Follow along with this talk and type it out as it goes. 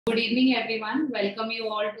Good evening, everyone. Welcome you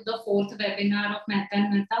all to the fourth webinar of Mehta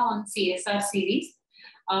and Mehta on CSR series.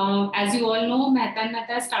 As you all know, Mehta and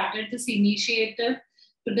Mehta started this initiative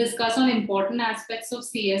to discuss on important aspects of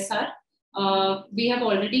CSR. We have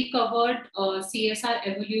already covered CSR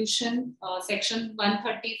evolution, section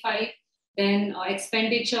 135, then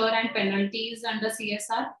expenditure and penalties under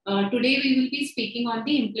CSR. Today, we will be speaking on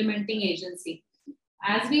the implementing agency.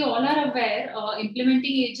 As we all are aware,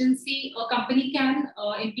 implementing agency, a company can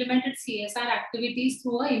implement its CSR activities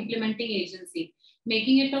through an implementing agency,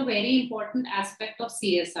 making it a very important aspect of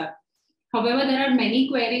CSR. However, there are many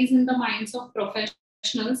queries in the minds of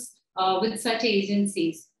professionals with such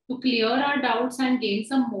agencies. To clear our doubts and gain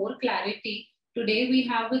some more clarity, today we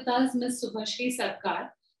have with us Ms. Subhasree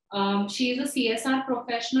Sarkar. She is a CSR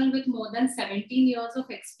professional with more than 17 years of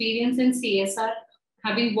experience in CSR,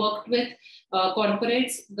 having worked with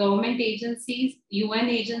corporates, government agencies, UN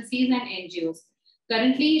agencies, and NGOs.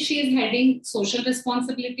 Currently, she is heading Social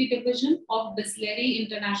Responsibility Division of Bisleri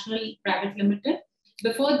International Private Limited.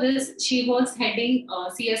 Before this, she was heading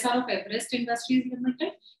CSR of Everest Industries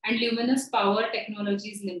Limited and Luminous Power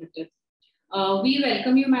Technologies Limited. We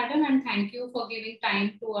welcome you, madam, and thank you for giving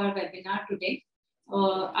time to our webinar today.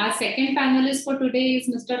 Our second panelist for today is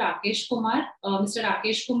Mr. Rakesh Kumar. Mr.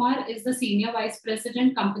 Rakesh Kumar is the Senior Vice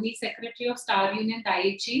President, Company Secretary of Star Union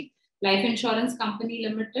Dai-ichi Life Insurance Company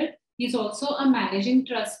Limited. He's also a Managing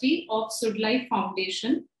Trustee of Sud Life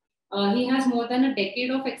Foundation. He has more than a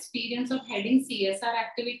decade of experience of heading CSR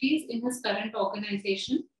activities in his current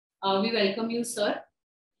organization. We welcome you, sir.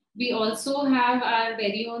 We also have our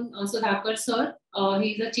very own Sudhakar, sir.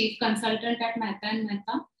 He's a Chief Consultant at Mehta and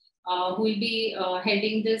Mehta. Who will be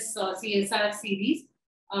heading this CSR series.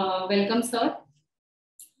 Welcome, sir.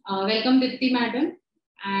 Welcome, Dipti, madam.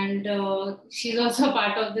 And she's also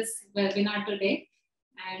part of this webinar today.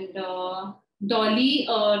 And Dolly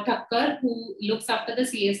Thakker, who looks after the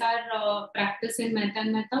CSR practice in Mehta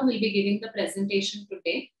and Mehta, will be giving the presentation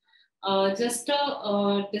today. Just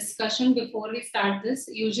a discussion before we start this.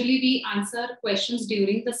 Usually we answer questions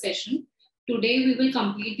during the session. Today, we will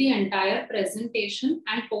complete the entire presentation,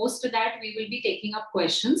 and post that we will be taking up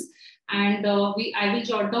questions. And I will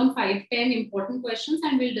jot down 5-10 important questions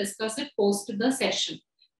and we'll discuss it post the session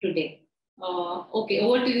today. Okay,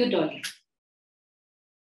 over to you, Dolly.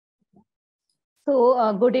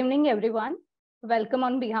 So good evening, everyone. Welcome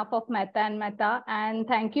on behalf of Mehta and Mehta, and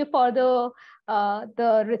thank you for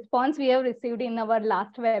the response we have received in our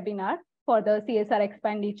last webinar for the CSR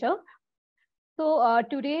expenditure. So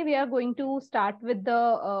today we are going to start with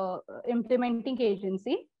the implementing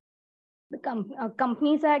agency. The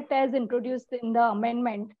Companies Act as introduced in the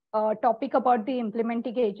amendment, topic about the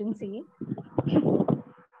implementing agency.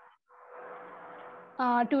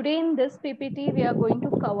 Today in this PPT, we are going to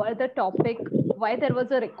cover the topic why there was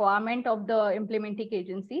a requirement of the implementing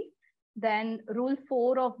agency, then Rule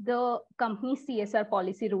 4 of the Company CSR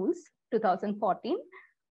Policy Rules 2014,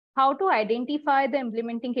 how to identify the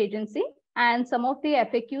implementing agency, and some of the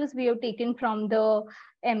FAQs we have taken from the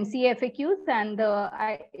MCA FAQs and the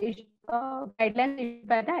guidelines issued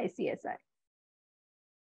by the ICSI.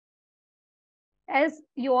 As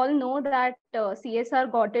you all know that CSR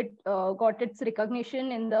got its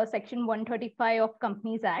recognition in the Section 135 of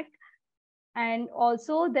Companies Act, and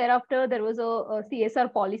also thereafter there was a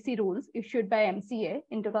CSR policy rules issued by MCA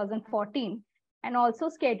in 2014, and also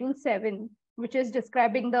Schedule 7, which is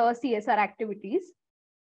describing the CSR activities.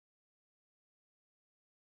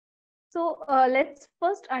 So let's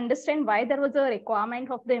first understand why there was a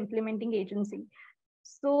requirement of the implementing agency.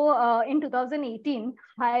 So in 2018,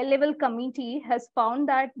 high-level committee has found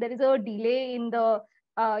that there is a delay in the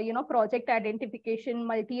project identification,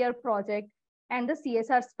 multi-year project, and the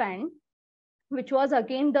CSR spend, which was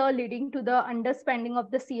again the leading to the underspending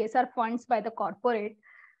of the CSR funds by the corporate.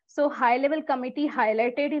 So high-level committee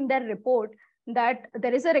highlighted in their report that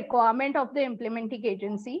there is a requirement of the implementing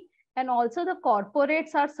agency. And also the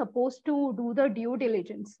corporates are supposed to do the due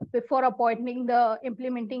diligence before appointing the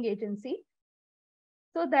implementing agency.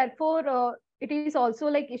 So therefore, it is also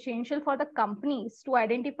like essential for the companies to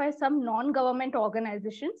identify some non-government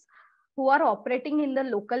organizations who are operating in the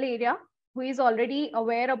local area, who is already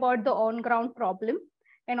aware about the on-ground problem,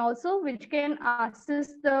 and also which can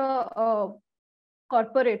assist the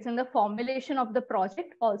corporates in the formulation of the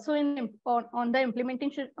project, also on the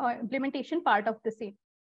implementation part of the same.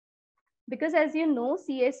 Because as you know,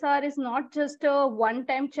 CSR is not just a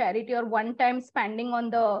one-time charity or one-time spending on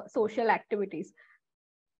the social activities.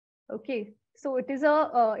 Okay, so it is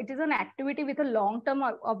an activity with a long-term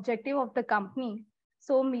objective of the company.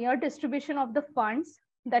 So mere distribution of the funds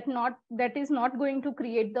that is not going to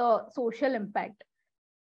create the social impact.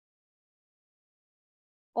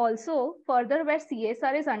 Also, further, where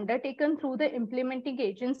CSR is undertaken through the implementing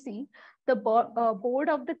agency, the board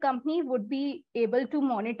of the company would be able to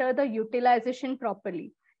monitor the utilization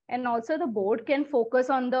properly. And also the board can focus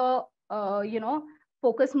on the,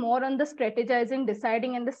 focus more on the strategizing,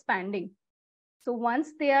 deciding, and the spending. So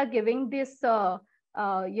once they are giving this,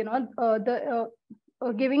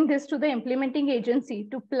 giving this to the implementing agency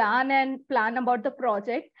to plan about the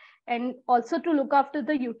project and also to look after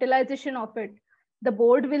the utilization of it, the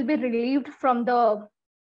board will be relieved from the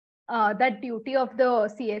that duty of the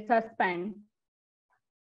CSR spend.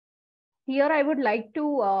 Here, I would like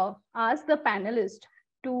to ask the panelists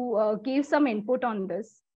to give some input on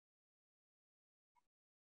this.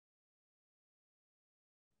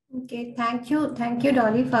 Okay, thank you,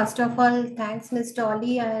 Dolly. First of all, thanks, Ms.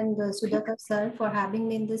 Dolly and Sudhakar sir for having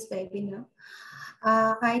me in this webinar.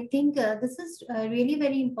 I think this is a really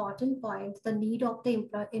very important point, the need of the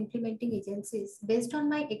implementing agencies. Based on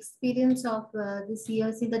my experience of this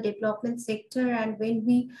years in the development sector, and when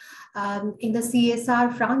we, in the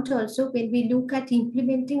CSR front also, when we look at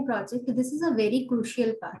implementing project, this is a very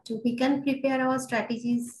crucial part. We can prepare our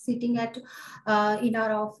strategies sitting at in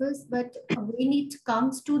our office, but when it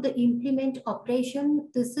comes to the implement operation,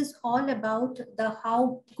 this is all about the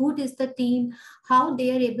how good is the team, how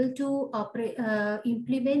they are able to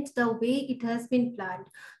implement the way it has been planned.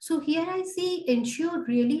 So here I see ensure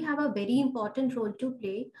really have a very important role to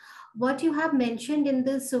play. What you have mentioned in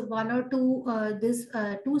this one or two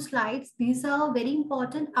two slides, these are very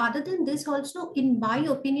important. Other than this also, in my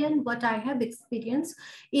opinion, what I have experienced,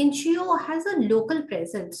 NGO has a local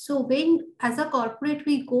presence. So when as a corporate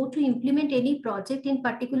we go to implement any project in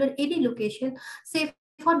particular any location, say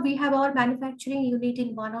for we have our manufacturing unit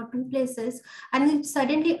in one or two places, and if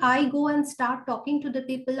suddenly I go and start talking to the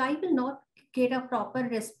people, I will not get a proper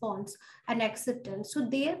response and acceptance. So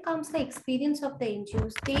there comes the experience of the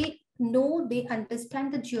NGOs. They know, they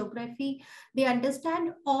understand the geography, they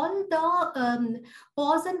understand all the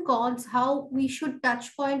pros and cons, how we should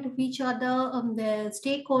touch point which are the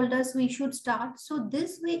stakeholders we should start. So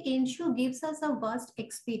this way NGO gives us a vast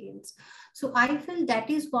experience. So I feel that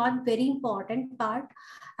is one very important part.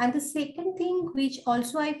 And the second thing, which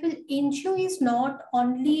also I feel NGO is not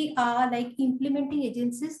only like implementing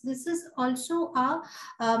agencies, this is also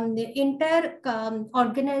the entire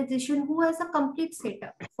organization who has a complete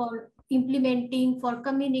setup for implementing, for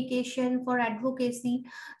communication, for advocacy.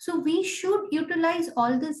 So we should utilize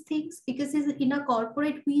all these things, because in a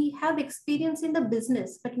corporate we have experience in the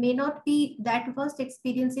business but may not be that vast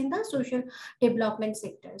experience in the social development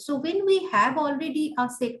sector. So when we have already a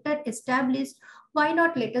sector established, why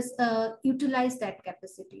not let us utilize that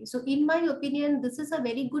capacity? So in my opinion, this is a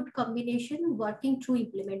very good combination working through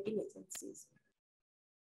implementing agencies.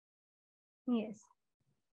 Yes.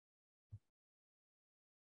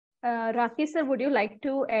 Rakesh sir, would you like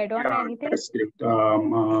to add on anything? That's great.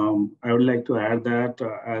 I would like to add that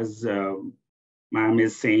as ma'am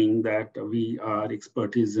is saying that we are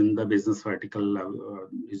expertise in the business vertical,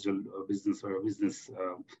 visual business or business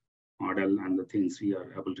model and the things we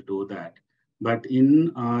are able to do that. But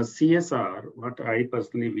in CSR, what I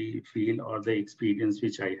personally feel or the experience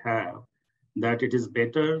which I have, that it is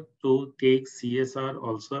better to take CSR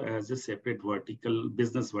also as a separate vertical,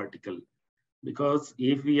 business vertical. Because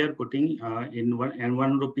if we are putting in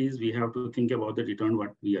one rupees, we have to think about the return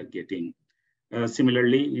what we are getting.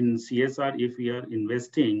 Similarly, in CSR, if we are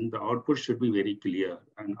investing, the output should be very clear.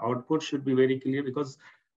 And output should be very clear because,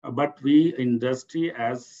 but we industry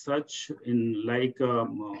as such, in like,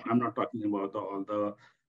 I'm not talking about all the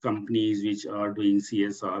companies which are doing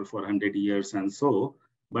CSR for 100 years and so,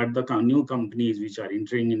 but the new companies which are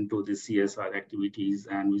entering into the CSR activities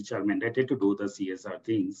and which are mandated to do the CSR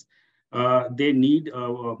things, they need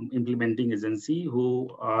implementing agency who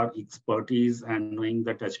are expertise and knowing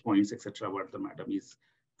the touch points, etc. what the madam is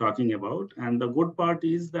talking about. And the good part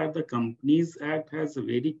is that the Companies Act has a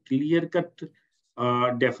very clear-cut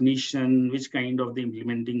definition, which kind of the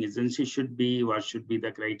implementing agency should be, what should be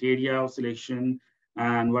the criteria of selection,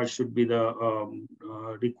 and what should be the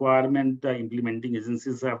requirement the implementing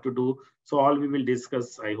agencies have to do. So all we will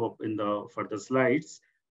discuss, I hope, in the further slides.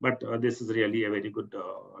 But this is really a very good,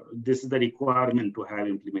 this is the requirement to have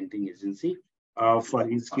implementing agency for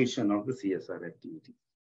execution of the CSR activity.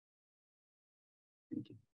 Thank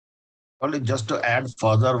you. Only just to add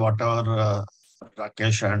further whatever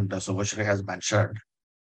Rakesh and Subhasree has mentioned.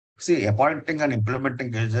 See, appointing an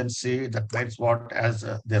implementing agency, that means what, as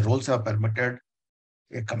the rules have permitted,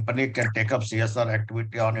 a company can take up CSR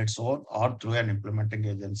activity on its own or through an implementing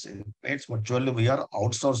agency. It means virtually we are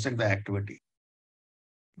outsourcing the activity.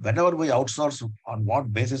 Whenever we outsource, on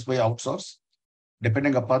what basis we outsource?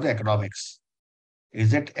 depending upon the economics.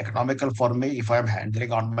 Is it economical for me if I'm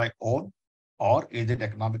handling on my own, or is it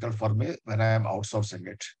economical for me when I am outsourcing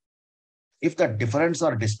it? If the difference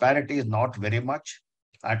or disparity is not very much,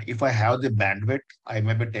 and if I have the bandwidth, I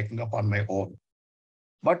may be taking up on my own.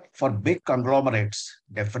 But for big conglomerates,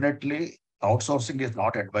 definitely outsourcing is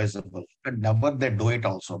not advisable. And never they do it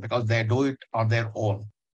also because they do it on their own.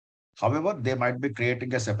 However, they might be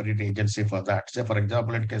creating a separate agency for that. Say, for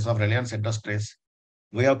example, in case of Reliance Industries,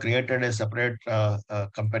 we have created a separate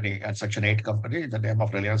company and Section 8 company in the name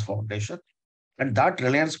of Reliance Foundation. And that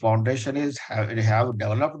Reliance Foundation have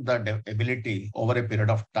developed the ability over a period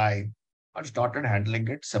of time and started handling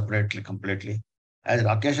it separately, completely. As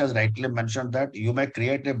Rakesh has rightly mentioned that you may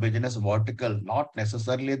create a business vertical, not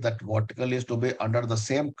necessarily that vertical is to be under the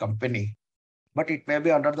same company, but it may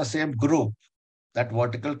be under the same group. That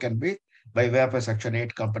vertical can be by way of a Section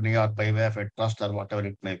 8 company or by way of a trust or whatever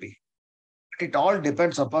it may be. It all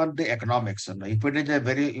depends upon the economics. And if it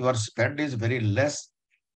is your spend is very less,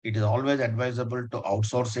 it is always advisable to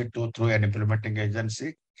outsource it through an implementing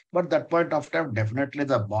agency. But that point of time, definitely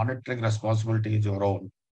the monitoring responsibility is your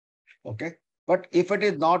own. Okay. But if it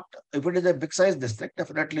is not, if it is a big size district,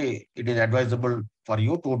 definitely it is advisable for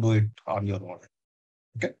you to do it on your own.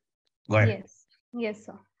 Okay. Go ahead. Yes. Yes,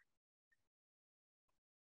 sir.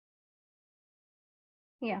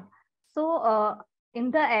 Yeah. So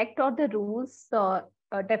in the act or the rules,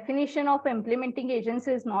 definition of implementing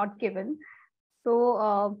agency is not given.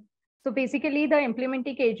 So basically the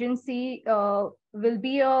implementing agency will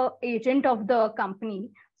be a agent of the company.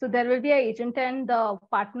 So there will be an agent and the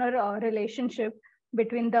partner relationship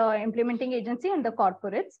between the implementing agency and the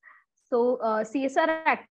corporates. So CSR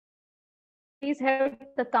activities have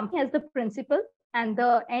the company as the principal and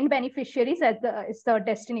the end beneficiaries as the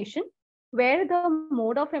destination, where the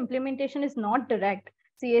mode of implementation is not direct.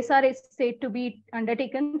 CSR is said to be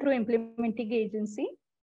undertaken through implementing agency.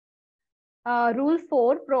 Rule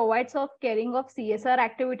 4 provides of carrying of CSR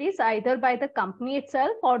activities either by the company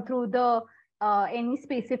itself or through the any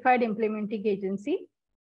specified implementing agency.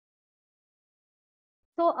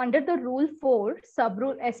 So under the Rule 4,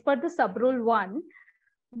 as per the sub-rule 1,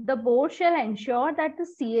 the board shall ensure that the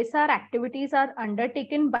CSR activities are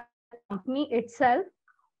undertaken by the company itself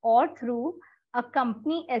or through a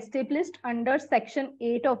company established under Section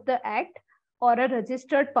 8 of the Act, or a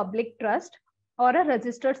registered public trust, or a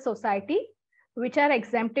registered society, which are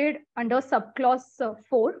exempted under subclause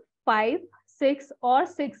 4, 5, 6, or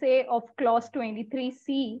 6A of clause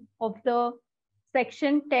 23C of the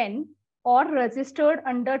Section 10, or registered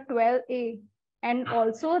under 12A, and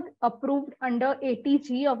also approved under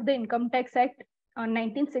 80G of the Income Tax Act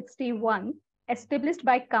 1961, established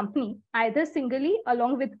by company either singly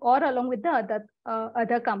along with the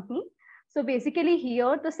other company. So basically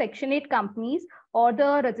here the Section 8 companies or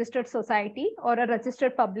the registered society or a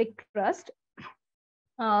registered public trust,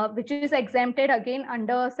 which is exempted again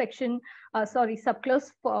under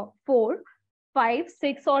subclause 4, 5,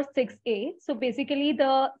 6 or 6A. So basically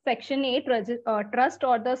the Section 8 trust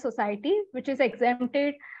or the society which is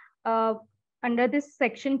exempted under this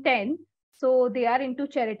Section 10. So they are into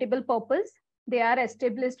charitable purpose. They are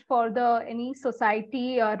established for any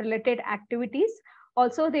society related activities.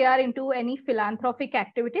 Also, they are into any philanthropic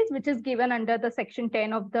activities, which is given under the Section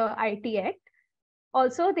 10 of the IT Act.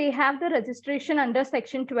 Also, they have the registration under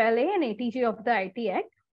Section 12A and 80G of the IT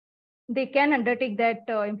Act. They can undertake that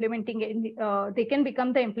they can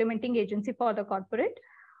become the implementing agency for the corporate.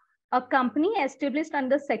 A company established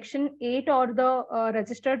under Section 8 or the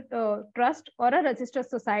registered trust or a registered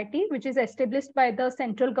society, which is established by the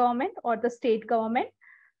central government or the state government.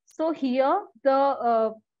 So here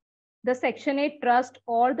the Section 8 trust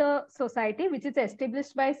or the society, which is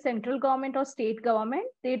established by central government or state government,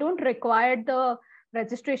 they don't require the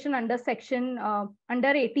registration under Section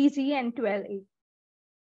under 80G and 12A.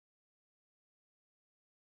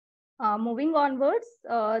 Moving onwards,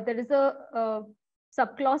 there is a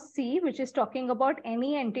subclause C, which is talking about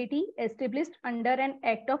any entity established under an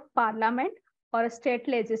act of parliament or a state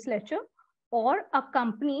legislature, or a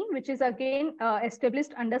company which is again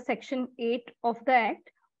established under Section 8 of the Act,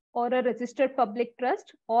 or a registered public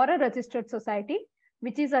trust or a registered society,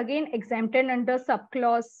 which is again exempted under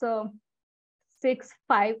subclause 4,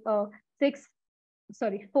 5, 6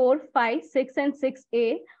 and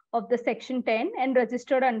 6A of the Section 10 and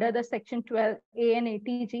registered under the Section 12A and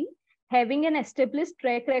 80G, having an established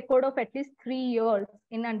track record of at least 3 years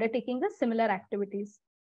in undertaking the similar activities.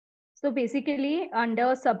 So basically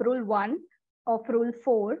under sub-rule 1 of Rule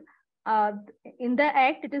 4, in the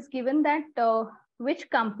Act, it is given that which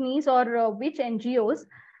companies or which NGOs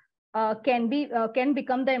can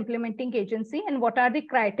become the implementing agency, and what are the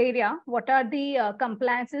criteria, what are the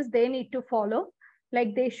compliances they need to follow.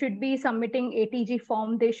 Like they should be submitting ATG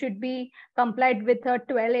form, they should be complied with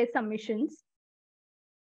 12A submissions.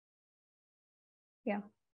 Yeah.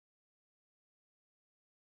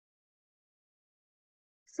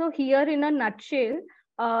 So here in a nutshell,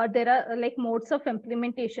 there are like modes of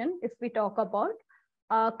implementation. If we talk about,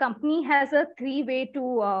 company has a 3-way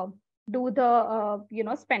to do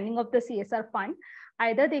the spending of the CSR fund.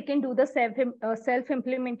 Either they can do the self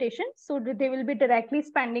implementation, so they will be directly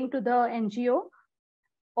spending to the NGO,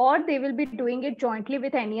 or they will be doing it jointly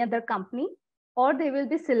with any other company, or they will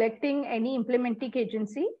be selecting any implementing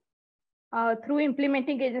agency. Through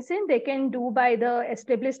implementing agency, they can do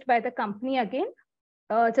established by the company again.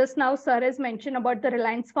 Just now, sir has mentioned about the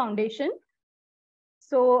Reliance Foundation.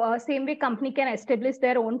 So same way, company can establish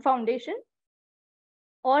their own foundation,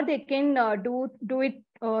 or they can do it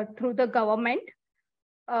through the government.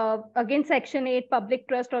 Again, Section 8 public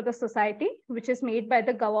trust or the society, which is made by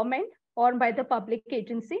the government or by the public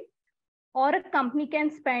agency, or a company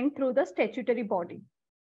can spend through the statutory body.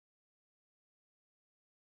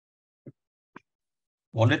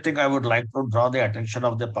 Only thing I would like to draw the attention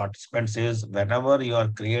of the participants is whenever you are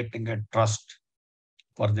creating a trust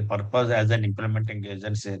for the purpose as an implementing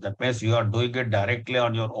agency, that means you are doing it directly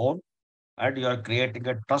on your own and you are creating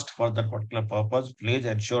a trust for that particular purpose, please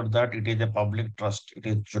ensure that it is a public trust.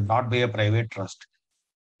 Should not be a private trust.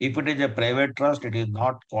 If it is a private trust, it is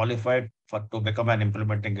not qualified to become an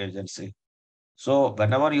implementing agency. So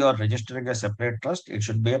whenever you are registering a separate trust, it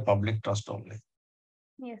should be a public trust only.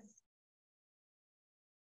 Yes.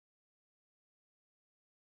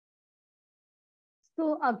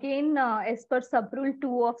 So again, as per sub-rule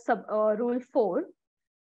 2 of rule 4,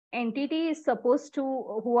 entity is supposed to,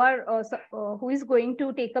 who is going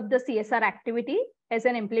to take up the CSR activity as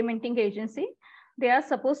an implementing agency, they are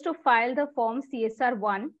supposed to file the form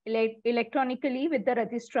CSR1 electronically with the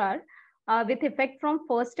registrar with effect from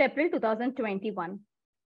 1st April 2021.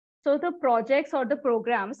 So the projects or the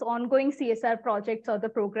programs, ongoing CSR projects or the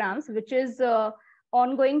programs, which is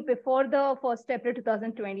ongoing before the 1st April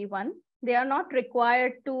 2021, they are not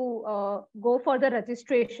required to go for the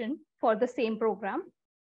registration for the same program.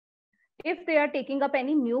 If they are taking up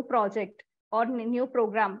any new project or new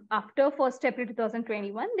program after 1st April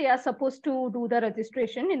 2021, they are supposed to do the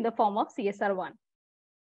registration in the form of CSR1.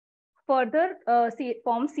 Further,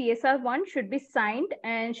 form CSR1 should be signed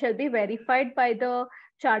and shall be verified by the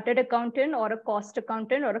chartered accountant or a cost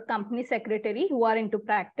accountant or a company secretary who are into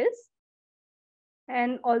practice.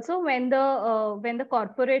 And also when the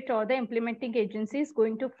corporate or the implementing agency is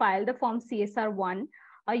going to file the form CSR1,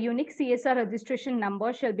 a unique CSR registration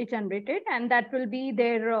number shall be generated, and that will be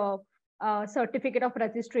their certificate of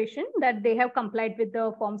registration that they have complied with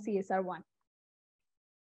the form CSR1.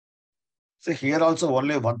 So here also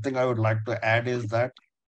only one thing I would like to add is that,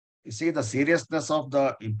 you see, the seriousness of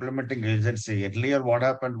the implementing agency. Earlier what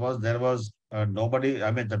happened was there was nobody,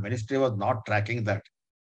 I mean the ministry was not tracking that.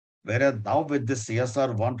 Whereas now with this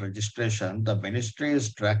CSR1 registration, the ministry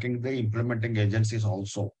is tracking the implementing agencies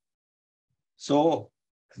also. So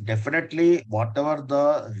definitely whatever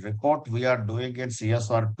the report we are doing in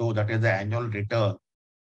CSR2, that is the annual return,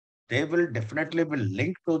 they will definitely be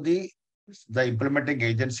linked to the implementing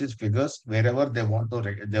agencies figures wherever they want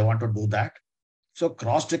to do that. So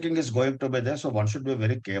cross-checking is going to be there. So one should be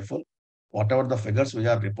very careful, whatever the figures we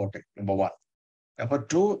are reporting, number one. Number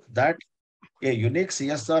two, that a unique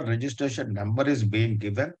CSR registration number is being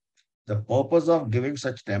given. The purpose of giving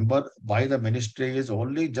such number by the ministry is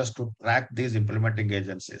only just to track these implementing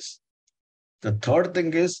agencies. The third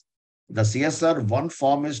thing is the CSR1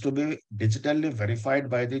 form is to be digitally verified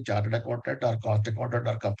by the chartered accountant or cost accountant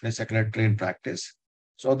or company secretary in practice.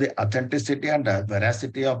 So the authenticity and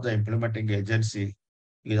veracity of the implementing agency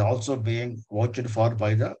is also being vouched for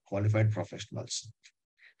by the qualified professionals.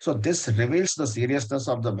 So this reveals the seriousness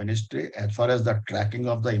of the ministry as far as the tracking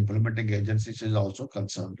of the implementing agencies is also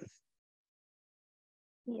concerned.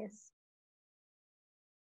 Yes.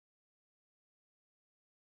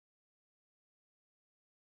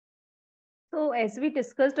 So as we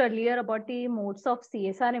discussed earlier about the modes of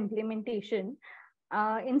CSR implementation,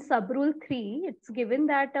 in sub-rule 3, it's given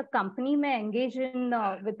that a company may engage in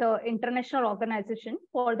with an international organization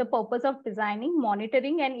for the purpose of designing,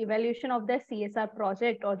 monitoring, and evaluation of their CSR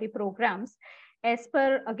project or the programs, as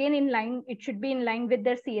per, again, in line, it should be in line with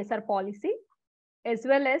their CSR policy, as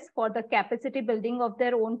well as for the capacity building of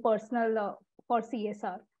their own personal for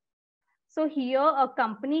CSR. So here a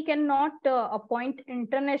company cannot appoint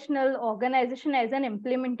international organization as an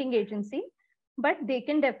implementing agency, but they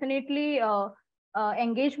can definitely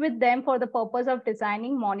engage with them for the purpose of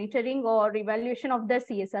designing, monitoring, or evaluation of their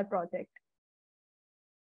CSR project.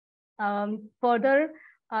 Further,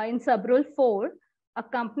 in sub-rule 4, a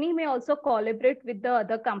company may also collaborate with the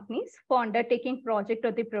other companies for undertaking project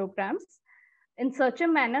or the programs in such a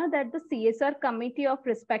manner that the CSR committee of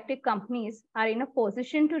respective companies are in a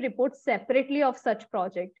position to report separately of such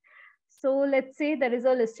project. So let's say there is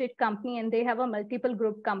a listed company and they have a multiple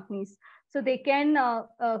group companies. So they can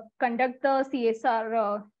conduct the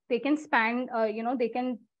CSR, they can span, they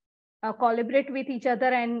can collaborate with each other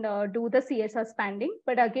and do the CSR spending.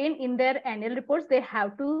 But again, in their annual reports, they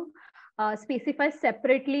have to specify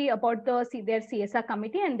separately about their CSR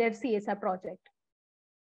committee and their CSR project.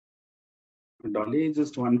 Dolly,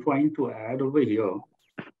 just one point to add over here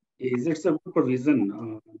is it's a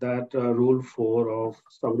provision that rule 4 of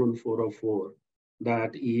sub-rule 4 of 4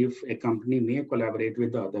 that if a company may collaborate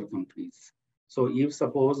with the other companies. So if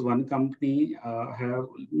suppose one company have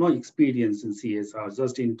no experience in CSR,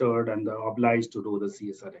 just entered and obliged to do the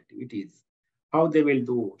CSR activities, how they will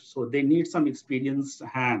do it? So they need some experienced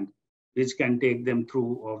hand which can take them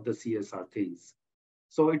through of the CSR things.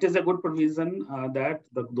 So it is a good provision that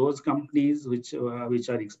those companies which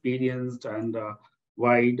are experienced and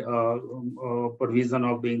wide provision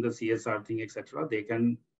of doing the CSR thing, etc., they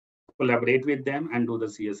can collaborate with them and do the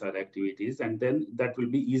CSR activities, and then that will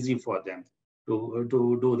be easy for them to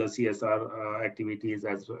do the CSR activities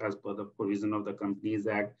as per the provision of the Companies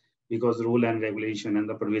Act, because rule and regulation and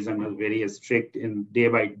the provision is very strict. In day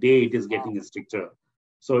by day, it is getting stricter.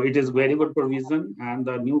 So it is very good provision, and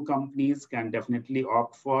the new companies can definitely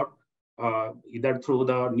opt for either through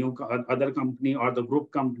the new other company or the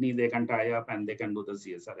group company. They can tie up and they can do the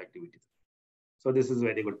CSR activities. So this is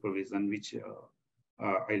very good provision, which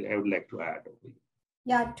I would like to add.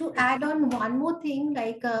 Yeah, to add on one more thing,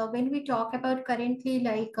 like when we talk about currently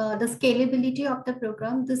like the scalability of the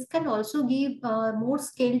program, this can also give more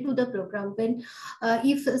scale to the program. When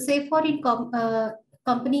if say for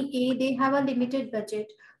company A, they have a limited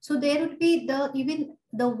budget. So there would be even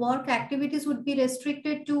the work activities would be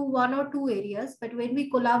restricted to 1 or 2 areas. But when we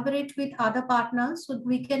collaborate with other partners, so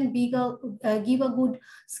we can give a good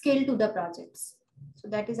scale to the projects. So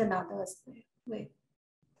that is another way.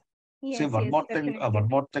 Yes, see, one more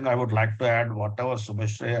thing I would like to add, whatever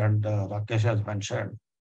Subhasree and Rakesh has mentioned,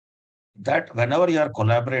 that whenever you are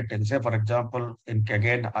collaborating, say, for example,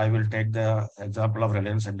 again, I will take the example of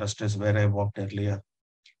Reliance Industries where I worked earlier,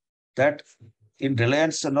 that in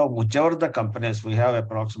Reliance, whichever the companies, we have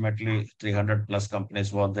approximately 300 plus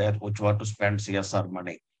companies were there, which were to spend CSR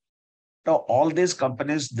money. Now, all these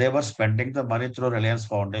companies, they were spending the money through Reliance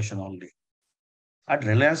Foundation only. And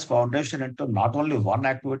Reliance Foundation into not only one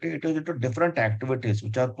activity, it is into different activities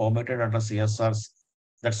which are permitted under CSR's,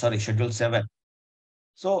 Schedule 7.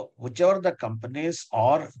 So whichever the companies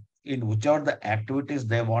or in whichever the activities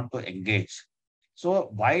they want to engage.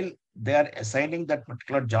 So while they are assigning that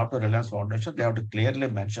particular job to Reliance Foundation, they have to clearly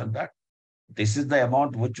mention that this is the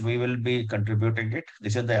amount which we will be contributing it.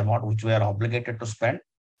 This is the amount which we are obligated to spend.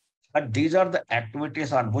 And these are the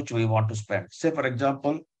activities on which we want to spend. Say, for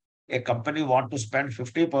example, a company wants to spend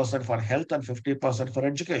 50% for health and 50% for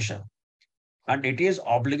education. And it is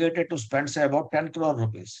obligated to spend, say, about 10 crore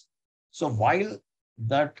rupees. So while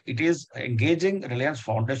that it is engaging Reliance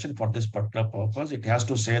Foundation for this particular purpose, it has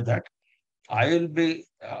to say that I will be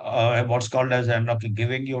what's called as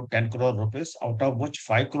giving you 10 crore rupees, out of which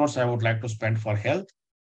 5 crores I would like to spend for health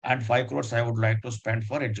and 5 crores I would like to spend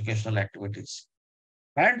for educational activities.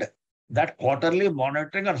 And that quarterly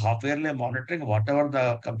monitoring or half-yearly monitoring, whatever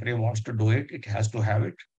the company wants to do it, it has to have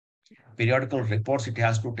it. Periodical reports it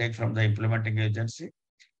has to take from the implementing agency.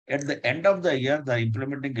 At the end of the year, the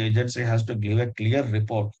implementing agency has to give a clear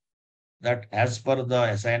report that as per the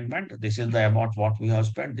assignment, this is the amount what we have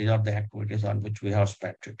spent. These are the activities on which we have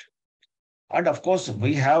spent it. And of course,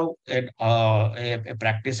 we have a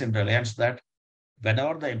practice in Reliance that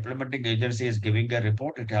whenever the implementing agency is giving a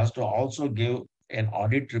report, it has to also give an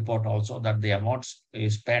audit report also that the amounts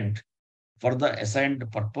is spent for the assigned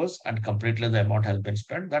purpose and completely the amount has been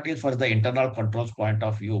spent. That is for the internal controls point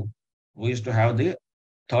of view. We used to have the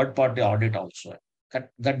third-party audit also.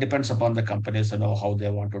 That depends upon the companies, how they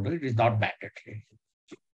want to do it. It is not mandatory.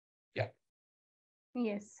 Yeah.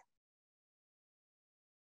 Yes.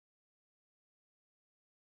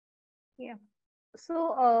 Yeah.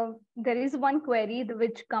 So there is one query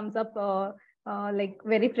which comes up like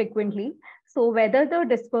very frequently. So whether the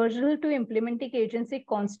dispersal to implementing agency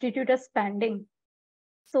constitute a spending.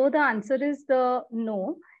 So the answer is the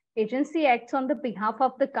no. Agency acts on the behalf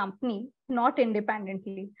of the company, not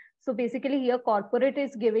independently. So basically here corporate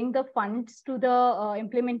is giving the funds to the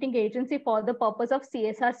implementing agency for the purpose of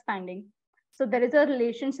CSR spending. So there is a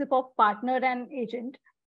relationship of partner and agent.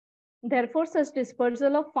 Therefore, such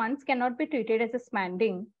dispersal of funds cannot be treated as a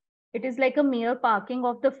spending. It is like a mere parking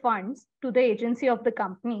of the funds to the agency of the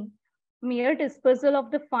company. Mere dispersal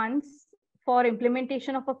of the funds for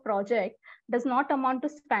implementation of a project does not amount to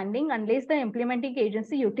spending unless the implementing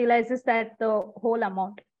agency utilizes that the whole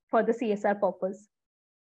amount for the CSR purpose.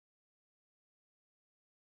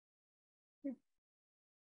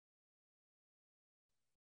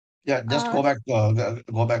 Yeah, just go back,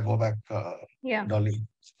 Yeah. Dolly.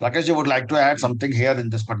 Rakesh, you would like to add something here in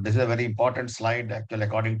this, but this is a very important slide, actually,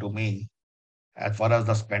 according to me, as far as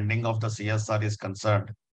the spending of the CSR is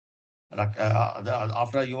concerned.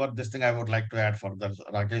 After your this thing, I would like to add further.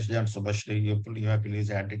 Rakesh and Subhasree, you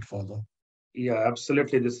please add it further. Yeah,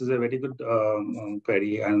 absolutely. This is a very good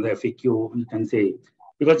query and the FAQ, you can say,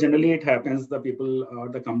 because generally it happens the people or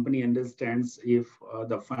the company understands if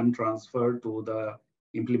the fund transfer to the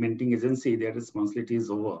implementing agency, their responsibility is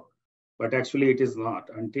over. But actually it is not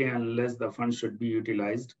until unless the fund should be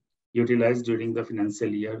utilized during the financial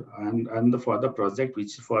year and for the project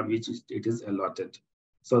for which it is allotted.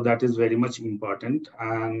 So that is very much important,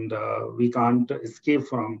 and we can't escape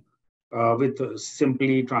from with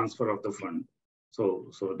simply transfer of the fund.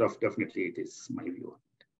 So definitely it is my view.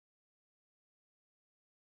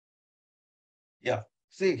 Yeah.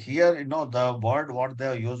 See here, the word what they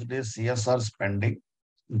have used is CSR spending.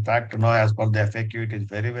 In fact, as per the FAQ, it is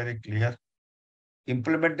very, very clear.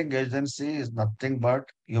 Implementing agency is nothing but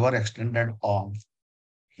your extended arm.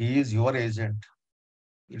 He is your agent.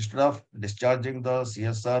 Instead of discharging the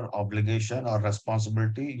CSR obligation or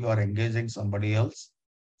responsibility, you are engaging somebody else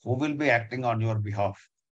who will be acting on your behalf.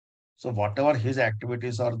 So whatever his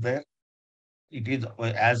activities are there, it is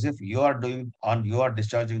as if you are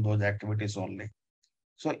discharging those activities only.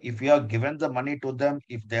 So if you are given the money to them,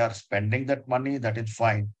 if they are spending that money, that is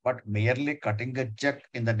fine. But merely cutting a check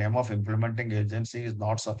in the name of implementing agency is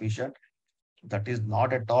not sufficient. That is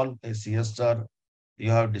not at all a CSR.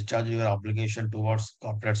 You have discharged your obligation towards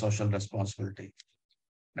corporate social responsibility.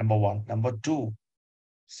 Number one. Number two,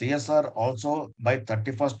 CSR also by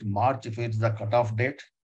 31st March, if it's the cutoff date,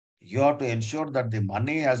 you have to ensure that the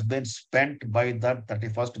money has been spent by that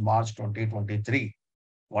 31st March 2023.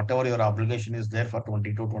 Whatever your obligation is there for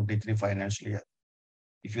 22-23 financial year.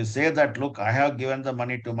 If you say that, look, I have given the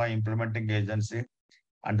money to my implementing agency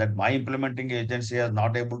and that my implementing agency is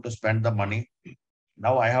not able to spend the money,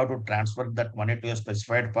 now I have to transfer that money to a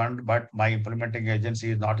specified fund, but my implementing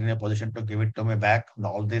agency is not in a position to give it to me back and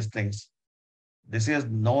all these things. This is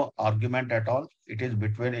no argument at all. It is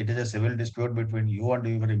a civil dispute between you and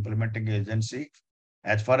your implementing agency.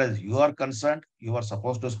 As far as you are concerned, you are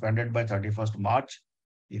supposed to spend it by 31st March.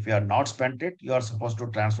 If you are not spent it, you are supposed to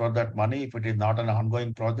transfer that money. If it is not an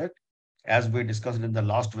ongoing project, as we discussed in the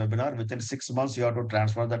last webinar, within 6 months, you have to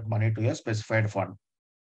transfer that money to a specified fund.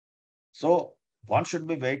 So one should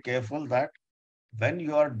be very careful that when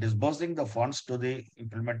you are disbursing the funds to the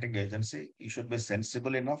implementing agency, you should be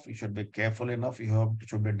sensible enough, you should be careful enough,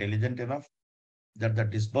 should be diligent enough that the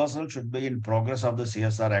disbursal should be in progress of the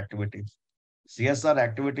CSR activity. CSR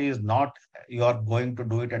activity is not you are going to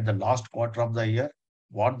do it at the last quarter of the year.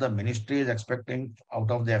 What the ministry is expecting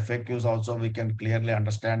out of the FAQs also, we can clearly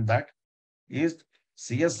understand that is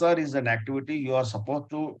CSR is an activity you are supposed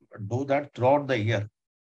to do that throughout the year.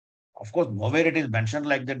 Of course, nowhere it is mentioned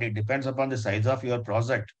like that. It depends upon the size of your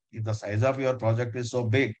project. If the size of your project is so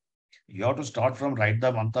big, you have to start from right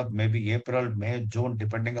the month of maybe April, May, June,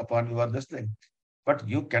 depending upon your this thing. But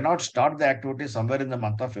you cannot start the activity somewhere in the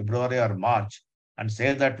month of February or March and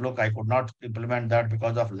say that, look, I could not implement that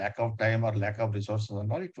because of lack of time or lack of resources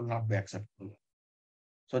and all. It will not be acceptable.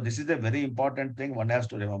 So this is a very important thing one has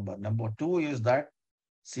to remember. Number two is that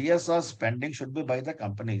CSR spending should be by the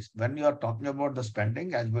companies. When you are talking about the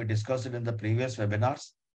spending, as we discussed it in the previous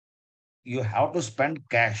webinars, you have to spend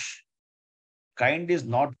cash. Kind is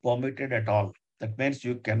not permitted at all. That means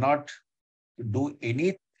you cannot do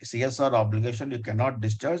any CSR obligation, you cannot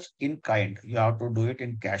discharge in kind. You have to do it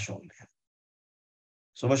in cash only.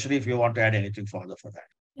 Subhasree, if you want to add anything further for that.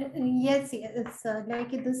 Yes, it's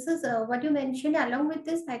like this is what you mentioned. Along with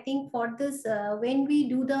this, I think for this, when we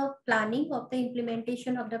do the planning of the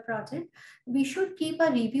implementation of the project, we should keep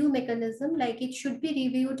a review mechanism. Like it should be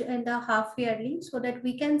reviewed in the half yearly, so that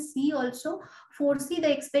we can see also foresee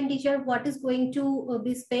the expenditure, what is going to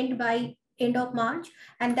be spent by end of March,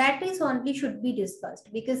 and that is only should be disbursed,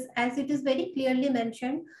 because as it is very clearly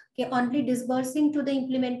mentioned, okay, only disbursing to the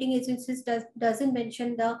implementing agencies doesn't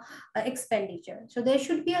mention the expenditure. So there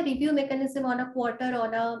should be a review mechanism on a quarter,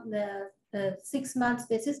 on a 6 months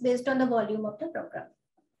basis based on the volume of the program.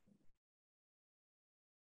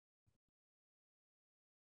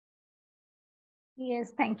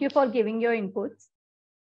 Yes, thank you for giving your inputs.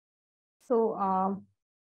 So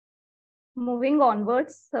moving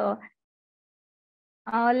onwards,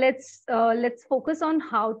 let's focus on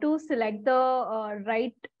how to select the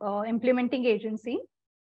right implementing agency.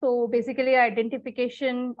 So basically,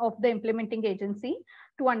 identification of the implementing agency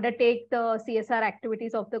to undertake the CSR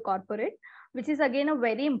activities of the corporate, which is again a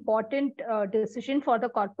very important decision for the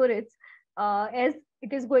corporates, as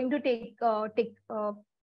it is going to take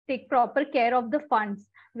proper care of the funds,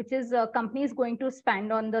 which is company is going to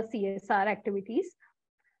spend on the CSR activities.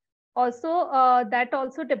 Also, that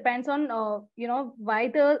also depends on why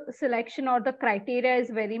the selection or the criteria is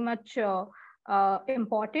very much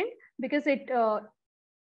important, because it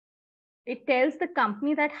tells the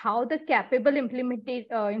company that how the capable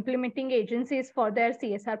implementing agencies for their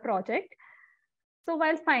CSR project. So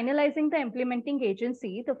while finalizing the implementing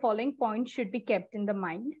agency, the following points should be kept in the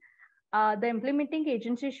mind. The implementing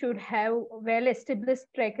agency should have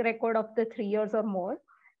well-established track record of the 3 years or more,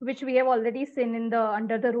 which we have already seen in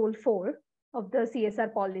under the Rule 4 of the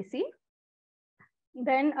CSR policy.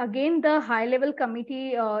 Then again, the high-level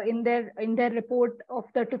committee in their report of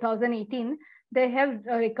the 2018, they have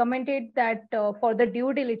recommended that for the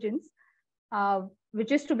due diligence,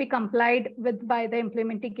 which is to be complied with by the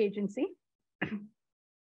implementing agency.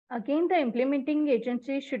 Again, the implementing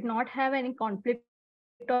agency should not have any conflict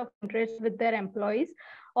of interest with their employees,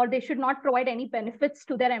 or they should not provide any benefits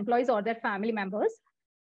to their employees or their family members.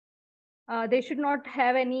 They should not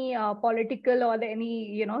have any political or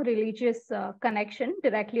any religious connection,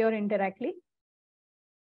 directly or indirectly.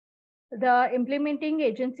 The implementing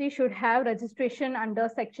agency should have registration under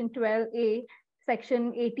Section 12A,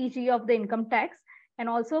 Section 80G of the income tax, and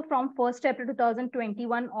also from 1st April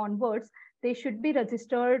 2021 onwards, they should be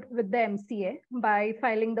registered with the MCA by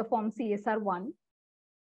filing the Form CSR1.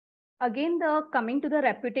 Again, coming to the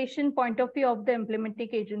reputation point of view of the implementing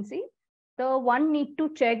agency, the one need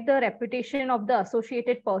to check the reputation of the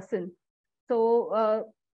associated person. So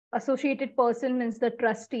associated person means the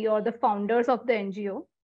trustee or the founders of the NGO.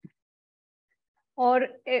 Or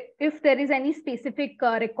if there is any specific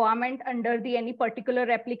requirement under any particular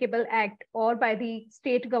applicable act or by the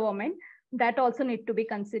state government, that also need to be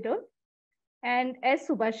considered. And as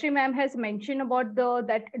Subhasree ma'am has mentioned about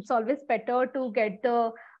that it's always better to get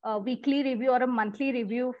the weekly review or a monthly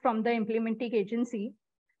review from the implementing agency.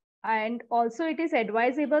 And also it is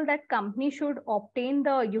advisable that company should obtain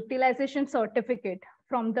the utilization certificate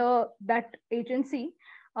from that agency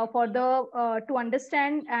to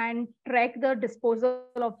understand and track the disposal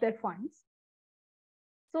of their funds.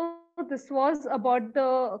 So this was about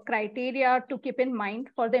the criteria to keep in mind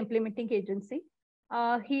for the implementing agency.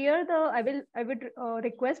 Here, I would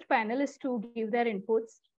request panelists to give their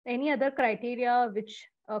inputs. Any other criteria which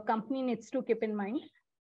a company needs to keep in mind?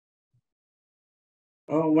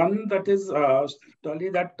 One that is Dolly,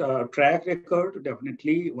 that track record,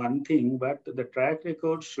 definitely one thing, but the track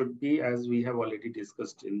record should be, as we have already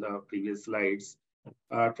discussed in the previous slides,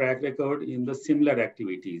 track record in the similar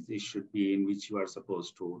activities. It should be in which you are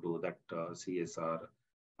supposed to do that CSR,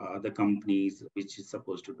 the companies which is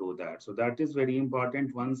supposed to do that. So that is very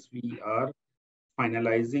important once we are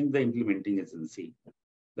finalizing the implementing agency,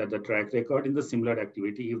 that the track record in the similar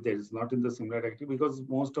activity, if there is not in the similar activity, because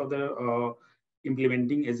most of the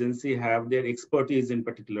implementing agency have their expertise in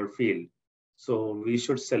particular field. So we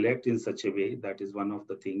should select in such a way. That is one of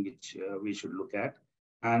the things which we should look at.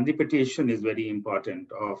 And reputation is very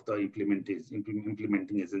important of the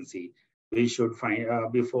implementing agency. We should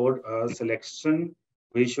find before selection,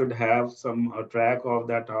 we should have some track of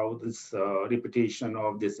that, how this reputation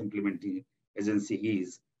of this implementing agency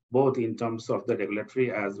is, both in terms of the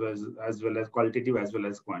regulatory as well as qualitative as well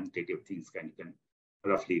as quantitative things can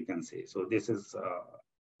roughly you can say. So this is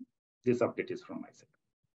this update is from my side.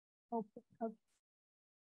 Okay.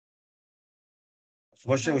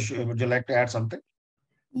 Subhasree, would you like to add something?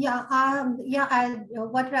 Yeah,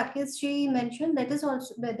 what Rakesh ji mentioned, that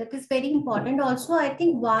is very important. Also, I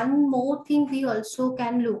think one more thing we also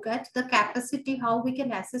can look at the capacity, how we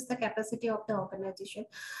can assess the capacity of the organization,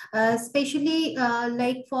 especially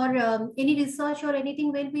like for any research or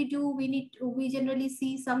anything when we do, we generally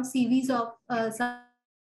see some CVs of some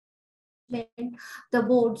management, the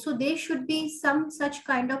board. So there should be some such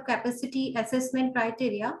kind of capacity assessment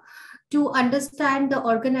criteria to understand the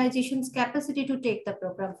organization's capacity to take the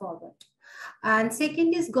program forward. And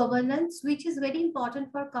second is governance, which is very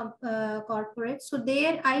important for corporates. So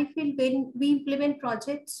there I feel when we implement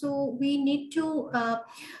projects, so we need to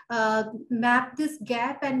map this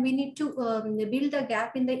gap, and we need to build a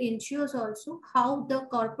gap in the NGOs also, how the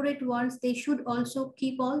corporate ones, they should also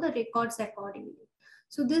keep all the records accordingly.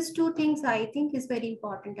 So these two things I think is very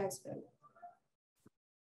important as well.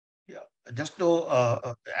 Yeah, just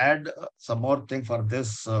to add some more thing for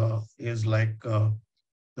this is like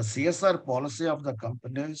the CSR policy of the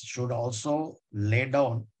companies should also lay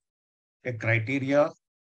down a criteria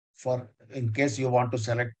for in case you want to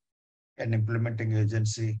select an implementing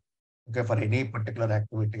agency, okay, for any particular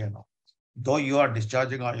activity and all. Though you are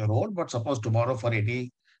discharging on your own, but suppose tomorrow for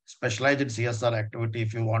any specialized in CSR activity,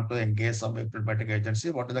 if you want to engage some implementing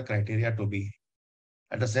agency, what is the criteria to be?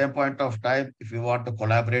 At the same point of time, if you want to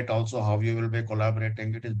collaborate also, how you will be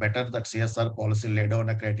collaborating, it is better that CSR policy lay down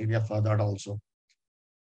a criteria for that also.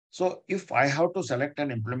 So if I have to select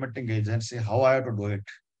an implementing agency, how I have to do it?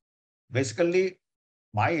 Basically,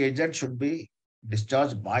 my agent should be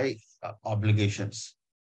discharge my obligations.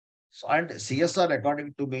 So, and CSR,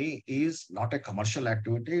 according to me, is not a commercial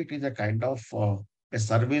activity. It is a kind of a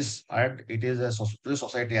service, and it is a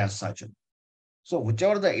society as such. So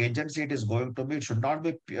whichever the agency it is going to be, it should not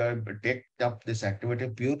be take up this activity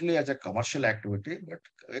purely as a commercial activity, but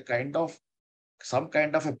a kind of some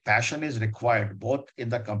kind of a passion is required, both in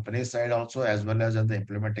the company side also, as well as in the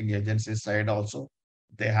implementing agency side also.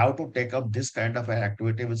 They have to take up this kind of an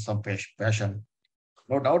activity with some passion.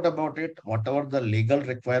 No doubt about it, whatever the legal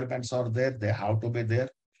requirements are there, they have to be there.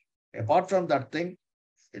 Apart from that thing,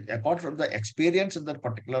 apart from the experience in that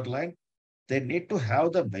particular line, they need to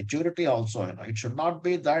have the maturity also. It should not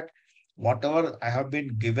be that whatever I have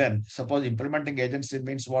been given, suppose implementing agency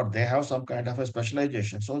means what? They have some kind of a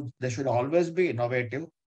specialization. So they should always be innovative,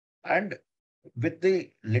 and with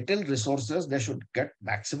the little resources, they should get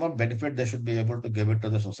maximum benefit. They should be able to give it to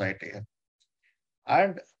the society.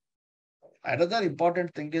 And another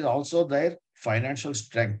important thing is also their financial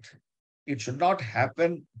strength. It should not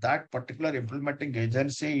happen that particular implementing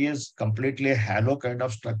agency is completely a hollow kind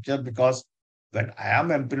of structure, because when I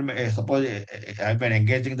am suppose I've been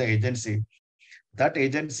engaging the agency, that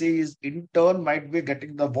agency is in turn might be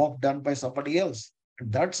getting the work done by somebody else.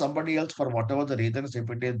 That somebody else, for whatever the reasons, if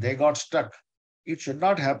it is, they got stuck. It should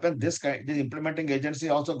not happen. This implementing agency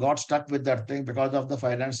also got stuck with that thing because of the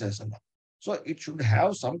finances. So it should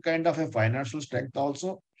have some kind of a financial strength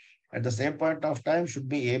also. At the same point of time, should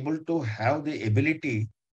be able to have the ability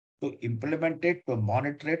to implement it, to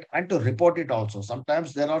monitor it, and to report it also.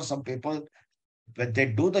 Sometimes there are some people, when they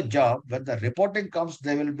do the job, when the reporting comes,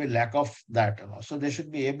 there will be lack of that. So they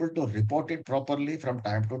should be able to report it properly from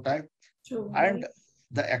time to time. True. And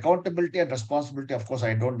the accountability and responsibility, of course,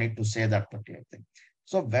 I don't need to say that particular thing.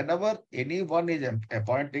 So whenever anyone is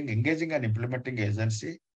engaging an implementing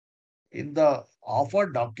agency, in the offer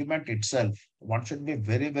document itself, one should be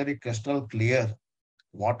very, very crystal clear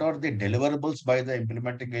what are the deliverables by the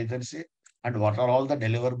implementing agency and what are all the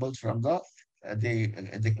deliverables from the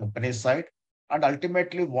company side, and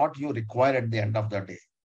ultimately what you require at the end of the day.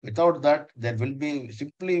 Without that, there will be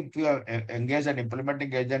simply, if you are engaged in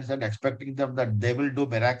implementing agents and expecting them that they will do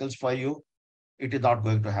miracles for you, it is not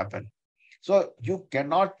going to happen. So you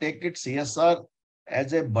cannot take it CSR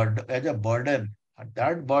as a burden. And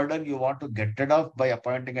that burden you want to get rid of by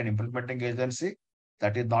appointing an implementing agency,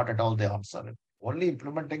 that is not at all the answer. Only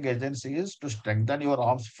implementing agency is to strengthen your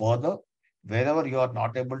arms further. Wherever you are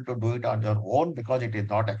not able to do it on your own because it is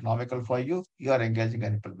not economical for you, you are engaging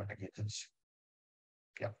an implementing agency.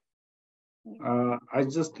 Yeah. I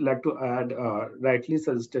just like to add, rightly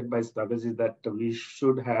suggested by Sudhakar, that we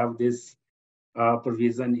should have this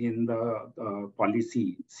provision in the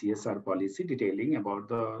policy, CSR policy, detailing about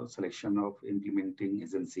the selection of implementing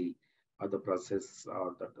agency or the process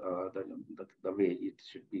or the way it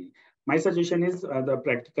should be. My suggestion is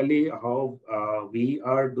practically how we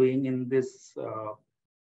are doing in this.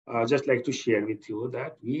 Just like to share with you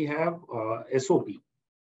that we have SOP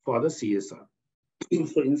for the CSR.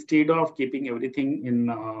 So instead of keeping everything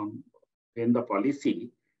in the policy,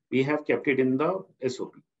 we have kept it in the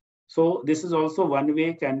SOP. So this is also one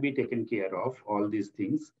way can be taken care of all these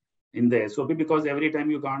things in the SOP, because every time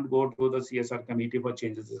you can't go to the CSR committee for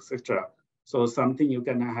changes, etc. So something you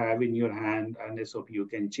can have in your hand, and SOP you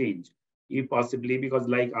can change. If possibly, because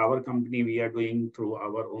like our company, we are doing through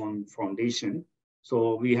our own foundation.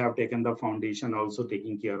 So we have taken the foundation also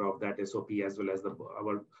taking care of that SOP as well as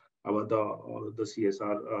our about the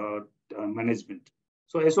CSR management.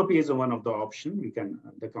 So SOP is one of the option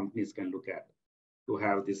the companies can look at to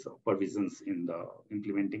have these provisions in the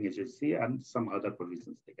implementing agency, and some other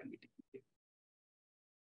provisions they can be taken.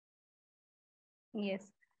 Yes.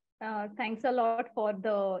 Thanks a lot for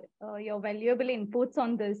your valuable inputs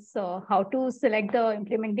on this, how to select the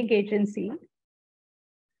implementing agency.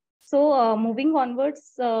 So moving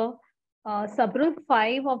onwards, sub-rule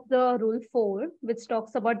 5 of the rule 4, which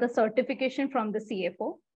talks about the certification from the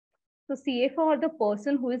CFO. So CFO, or the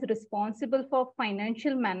person who is responsible for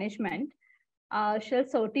financial management, shall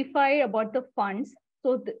certify about the funds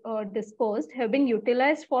dispersed have been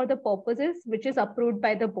utilized for the purposes which is approved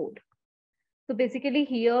by the board. So basically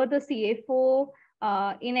here the CFO,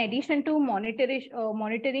 in addition to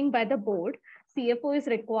monitoring by the board, CFO is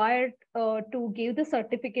required to give the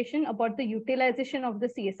certification about the utilization of the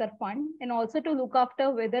CSR fund, and also to look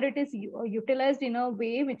after whether it is utilized in a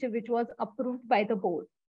way which was approved by the board.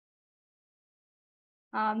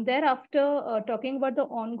 Thereafter, talking about the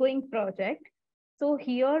ongoing project. So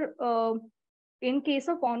here, in case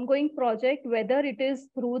of ongoing project, whether it is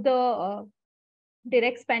through the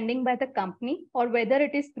direct spending by the company or whether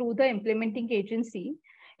it is through the implementing agency,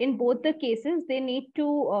 in both the cases, they need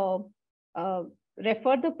to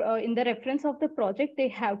refer in the reference of the project, they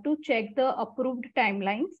have to check the approved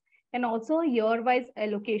timelines and also year-wise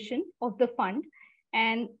allocation of the fund.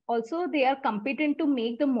 And also they are competent to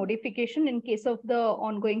make the modification in case of the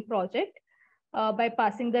ongoing project by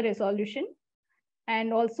passing the resolution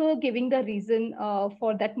and also giving the reason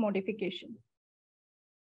for that modification.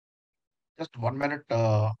 Just 1 minute.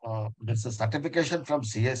 There's a certification from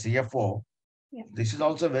CFO. Yeah. This is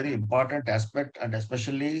also a very important aspect, and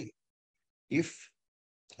especially if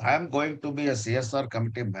I am going to be a CSR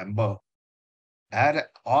committee member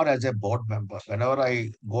or as a board member, whenever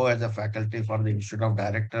I go as a faculty for the Institute of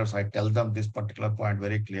Directors, I tell them this particular point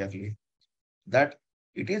very clearly, that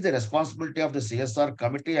it is the responsibility of the CSR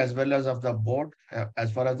committee as well as of the board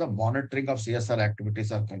as far as the monitoring of CSR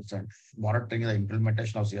activities are concerned, monitoring the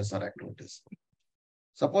implementation of CSR activities.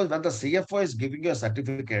 Suppose when the CFO is giving you a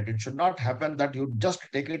certificate, it should not happen that you just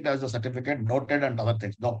take it as a certificate noted and other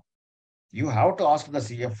things. No, you have to ask the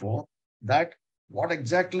CFO that what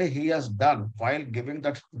exactly he has done while giving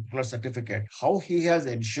that particular certificate, how he has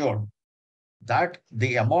ensured that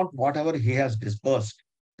the amount, whatever he has disbursed,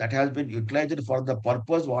 that has been utilized for the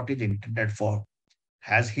purpose what is intended for.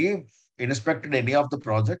 Has he inspected any of the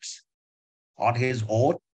projects on his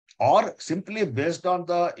own, or simply based on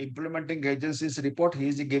the implementing agency's report, he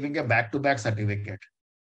is giving a back-to-back certificate?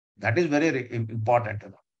 That is very important.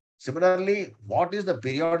 Similarly, what is the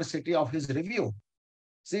periodicity of his review?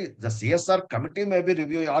 See, the CSR committee may be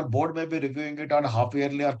reviewing, or board may be reviewing it on a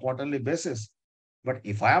half-yearly or quarterly basis. But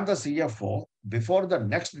if I am the CFO, before the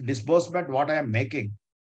next disbursement, what I am making,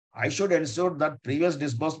 I should ensure that previous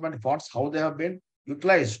disbursement funds, how they have been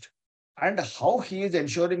utilized and how he is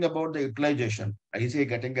ensuring about the utilization. Is he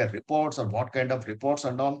getting a reports or what kind of reports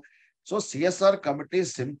and all? So CSR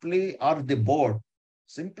committees simply, or the board,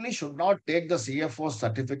 simply should not take the CFO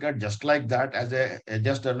certificate just like that as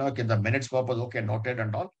just in the minutes purpose, okay, noted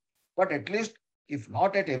and all. But at least, if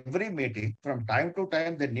not at every meeting, from time to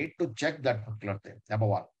time, they need to check that particular thing. Number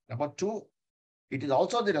one. Number two, it is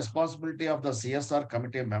also the responsibility of the CSR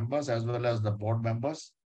committee members as well as the board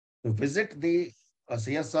members to visit the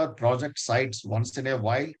CSR project sites once in a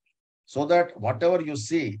while, so that whatever you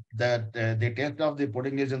see, that the taste of the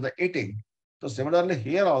pudding is in the eating. So similarly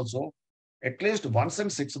here also, at least once in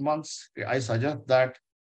 6 months, I suggest that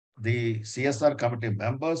the CSR committee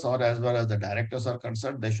members or as well as the directors are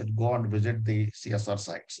concerned, they should go and visit the CSR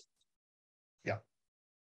sites. Yeah.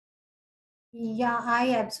 Yeah,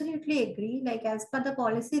 I absolutely agree. Like as per the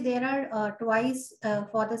policy, there are twice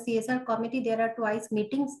for the CSR committee, there are twice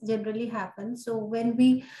meetings generally happen. So when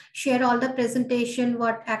we share all the presentation,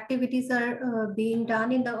 what activities are being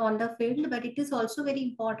done on the field, but it is also very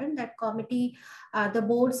important that committee, the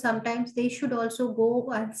board, sometimes they should also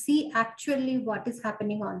go and see actually what is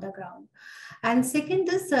happening on the ground. And second,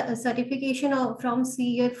 this certification from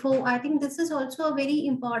CFO, I think this is also a very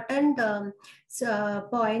important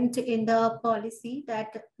point in the policy,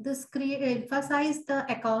 that this emphasize the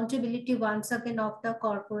accountability once again of the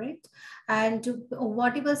corporate, and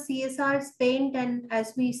whatever CSR spent, and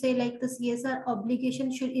as we say, like the CSR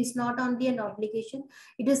obligation is not only an obligation,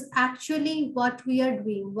 it is actually what we are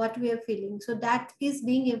doing, what we are feeling. So that is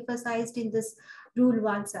being emphasized in this rule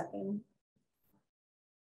once again.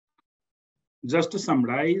 Just to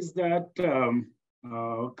summarize that,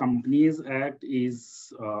 Companies Act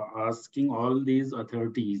is asking all these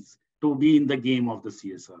authorities to be in the game of the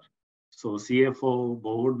CSR. So CFO,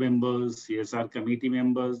 board members, CSR committee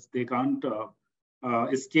members, they can't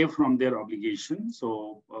escape from their obligation.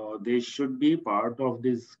 So they should be part of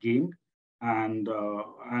this game. And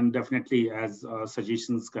definitely as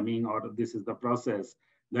suggestions coming out of this is the process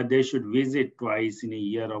that they should visit twice in a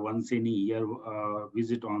year or once in a year,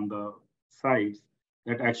 visit on the sites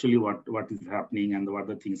that actually what is happening and what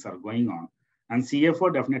the things are going on. And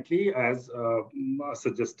CFO definitely, as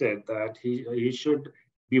suggested, that he should,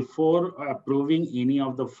 before approving any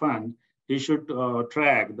of the fund, he should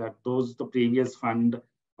track that the previous fund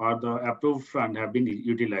or the approved fund have been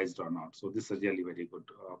utilized or not. So this is really very good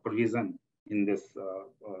provision in this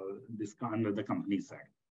under the company side.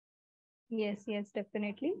 Yes, yes,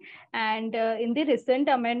 definitely. And in the recent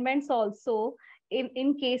amendments also,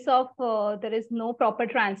 in case of there is no proper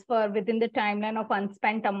transfer within the timeline of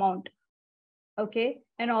unspent amount, okay,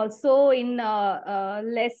 and also in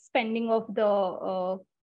less spending of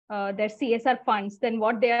their CSR funds than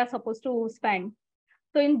what they are supposed to spend.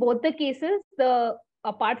 So in both the cases,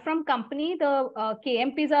 apart from company, the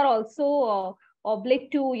KMPs are also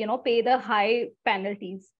obliged to pay the high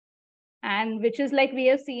penalties. And which is like we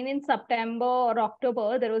have seen in September or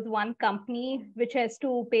October, there was one company which has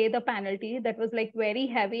to pay the penalty that was like very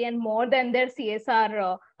heavy and more than their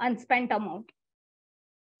CSR unspent amount.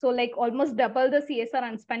 So like almost double the CSR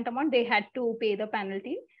unspent amount, they had to pay the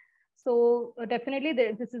penalty. So definitely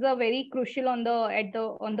this is a very crucial on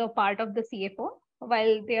the part of the CFO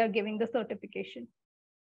while they are giving the certification.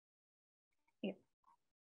 Yeah.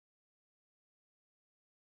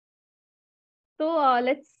 So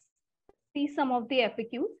let's see some of the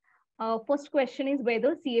FAQs. First question is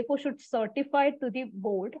whether CFO should certify to the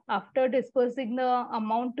board after dispersing the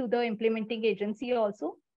amount to the implementing agency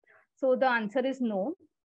also. So the answer is no.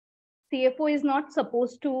 CFO is not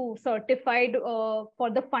supposed to certify for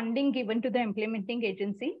the funding given to the implementing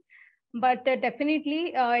agency, but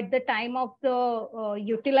definitely at the time of the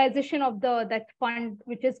utilization of that fund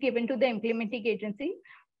which is given to the implementing agency,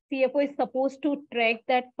 CFO is supposed to track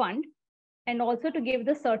that fund and also to give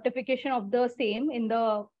the certification of the same in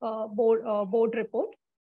the board report.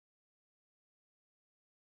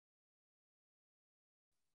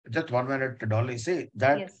 Just 1 minute, Dolly. See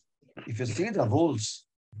that yes. If you see the rules,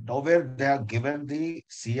 nowhere they have given the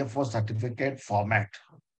CFO certificate format.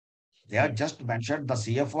 They have just mentioned the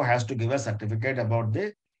CFO has to give a certificate about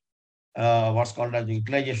the what's called as the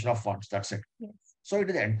utilization of funds. That's it. Yes. So it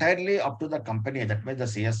is entirely up to the company. That means the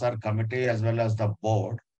CSR committee as well as the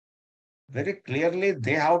board. Very clearly,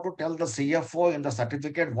 they have to tell the CFO in the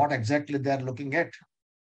certificate what exactly they are looking at.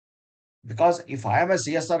 Because if I am a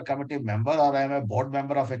CSR committee member or I am a board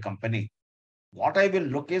member of a company, what I will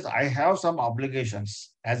look is I have some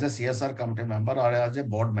obligations as a CSR committee member or as a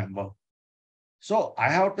board member. So I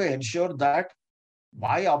have to ensure that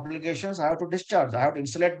my obligations I have to discharge. I have to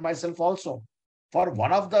insulate myself also. For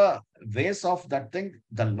one of the ways of that thing,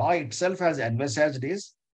 the law itself has envisaged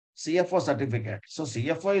is CFO certificate. So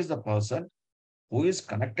CFO is the person who is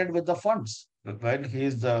connected with the funds when he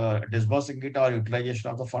is disbursing it or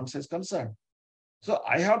utilization of the funds is concerned. So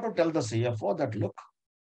I have to tell the CFO that, look,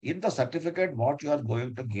 in the certificate, what you are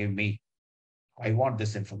going to give me, I want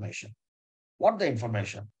this information. What the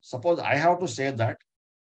information? Suppose I have to say that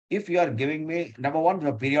if you are giving me, number one,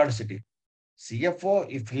 the periodicity. CFO,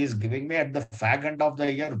 if he is giving me at the fag end of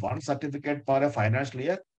the year, one certificate for a financial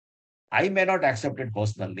year, I may not accept it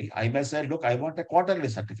personally. I may say, look, I want a quarterly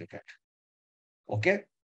certificate. Okay.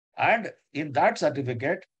 And in that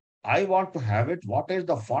certificate, I want to have it. What is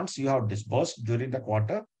the funds you have disbursed during the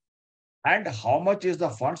quarter? And how much is the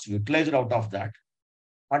funds utilized out of that?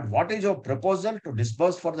 And what is your proposal to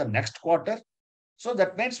disburse for the next quarter? So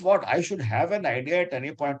that means what I should have an idea at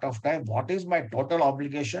any point of time. What is my total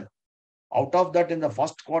obligation? Out of that in the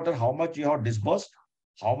first quarter, how much you have disbursed?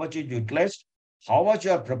 How much is utilized? How much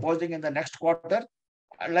you are proposing in the next quarter?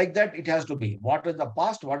 Like that, it has to be. What is the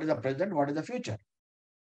past? What is the present? What is the future?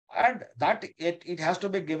 And that it has to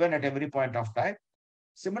be given at every point of time.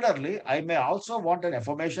 Similarly, I may also want an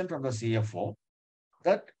information from the CFO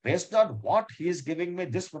that based on what he is giving me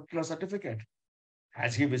this particular certificate.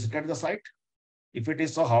 Has he visited the site? If it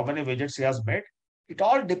is so, how many visits he has made? It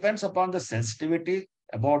all depends upon the sensitivity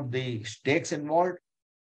about the stakes involved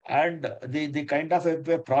and the kind of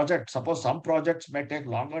a project. Suppose some projects may take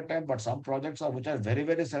longer time, but some projects which are very,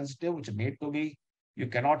 very sensitive, which need to be, you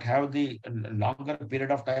cannot have the longer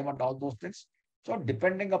period of time and all those things. So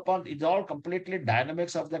depending upon, it's all completely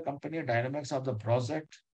dynamics of the company, dynamics of the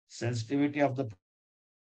project, sensitivity of the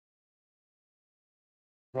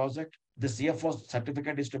project. The CFO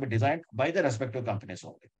certificate is to be designed by the respective companies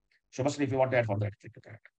only. Subhasree, if you want to add further,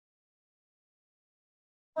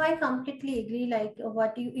 I completely agree. Like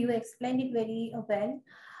what you explained it very well.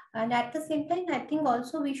 And at the same time, I think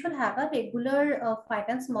also we should have a regular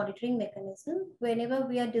finance monitoring mechanism. Whenever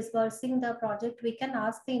we are disbursing the project, we can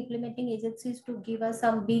ask the implementing agencies to give us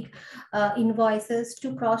some big invoices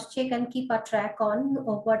to cross-check and keep a track on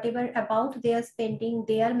whatever amount they are spending.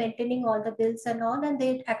 They are maintaining all the bills and all, and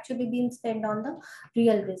they actually being spent on the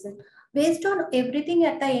real reason. Based on everything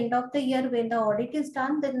at the end of the year, when the audit is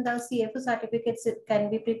done, then the CFO certificates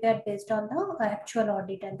can be prepared based on the actual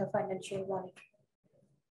audit and the financial monitoring.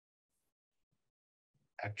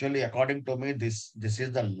 Actually, according to me, this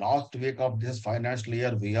is the last week of this financial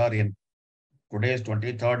year we are in. Today is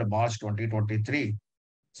 23rd March 2023.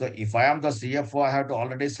 So if I am the CFO, I have to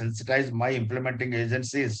already sensitize my implementing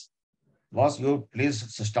agencies. Boss, you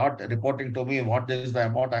please start reporting to me what is the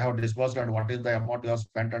amount I have disbursed and what is the amount you have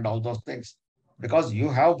spent and all those things. Because you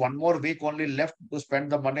have one more week only left to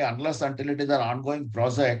spend the money unless until it is an ongoing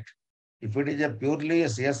project. If it is a purely a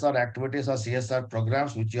CSR activities or CSR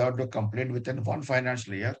programs which you have to complete within one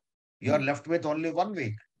financial year, you are left with only 1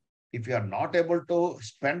 week. If you are not able to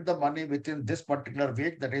spend the money within this particular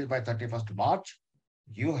week, that is by 31st March,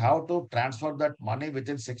 you have to transfer that money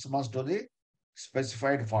within 6 months to the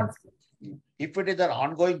specified fund. If it is an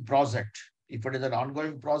ongoing project,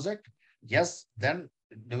 yes, then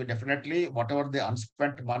definitely whatever the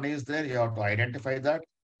unspent money is there, you have to identify that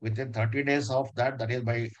within 30 days of that, that is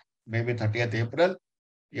by maybe 30th April,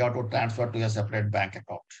 you have to transfer to a separate bank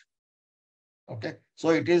account. Okay. So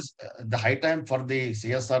it is the high time for the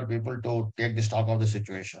CSR people to take the stock of the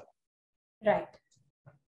situation. Right.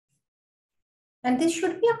 And this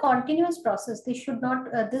should be a continuous process. This should not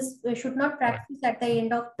practice at the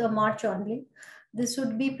end of the March only. This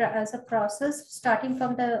should be as a process starting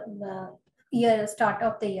from the start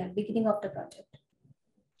of the year, beginning of the project.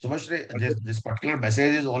 Subhasree, this particular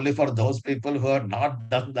message is only for those people who have not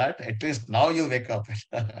done that. At least now you wake up.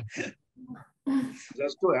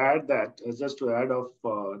 Just to add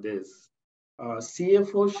of this,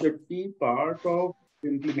 CFO should be part of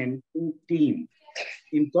implementing team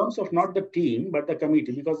in terms of not the team but the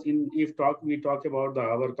committee. Because we talk about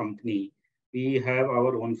our company, we have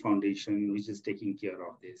our own foundation which is taking care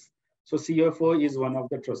of this. So CFO is one of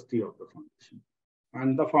the trustee of the foundation,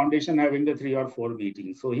 and the foundation having the 3 or 4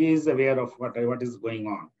 meetings. So he is aware of what is going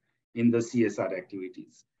on in the CSR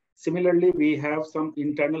activities. Similarly, we have some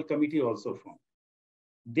internal committee also formed.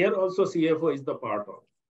 There also CFO is the part of.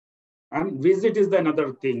 And visit is the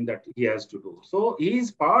another thing that he has to do. So he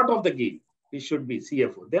is part of the game. He should be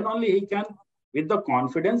CFO. Then only he can, with the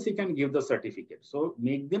confidence, he can give the certificate. So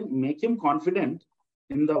make him confident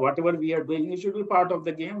in the whatever we are doing. He should be part of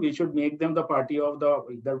the game. We should make them the party of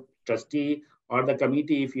the trustee or the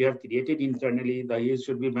committee. If you have created internally, he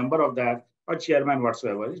should be member of that or chairman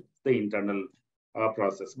whatsoever. It's the internal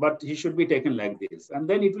process. But he should be taken like this. And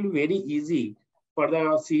then it will be very easy for the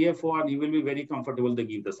CFO, and he will be very comfortable to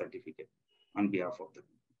give the certificate on behalf of the.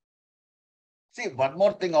 See, one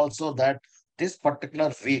more thing also, that this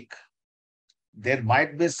particular week, there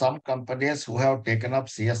might be some companies who have taken up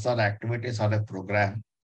CSR activities on a program,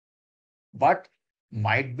 but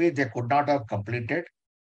might be they could not have completed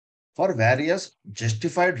for various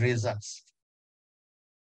justified reasons.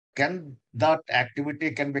 Can that activity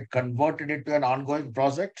be converted into an ongoing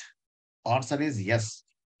project? Answer is yes.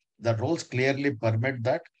 The rules clearly permit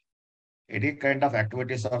that any kind of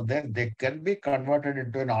activities are there, they can be converted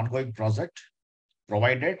into an ongoing project,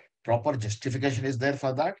 provided proper justification is there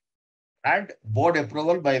for that, and board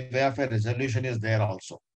approval by way of a resolution is there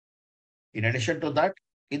also. In addition to that,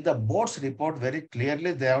 in the board's report, very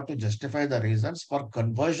clearly they have to justify the reasons for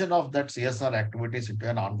conversion of that CSR activities into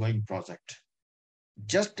an ongoing project.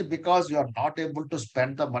 Just because you are not able to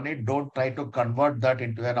spend the money, don't try to convert that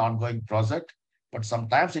into an ongoing project. But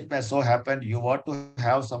sometimes it may so happen you want to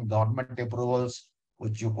have some government approvals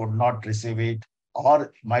which you could not receive it,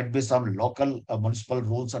 or might be some local municipal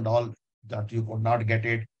rules and all that you could not get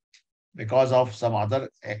it because of some other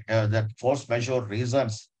that force majeure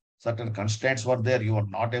reasons. Certain constraints were there, you were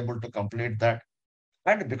not able to complete that.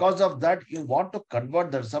 And because of that, you want to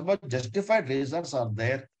convert that. Some justified reasons are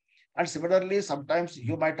there. And similarly, sometimes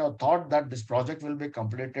you might have thought that this project will be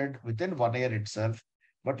completed within 1 year itself,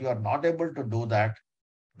 but you are not able to do that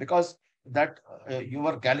because that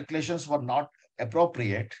your calculations were not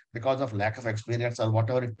appropriate because of lack of experience or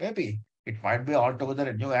whatever it may be. It might be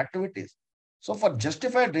altogether new activities. So for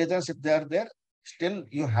justified reasons, if they are there, still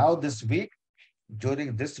you have this week.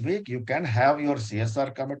 During this week, you can have your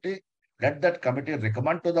CSR committee. Let that committee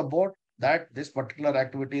recommend to the board that this particular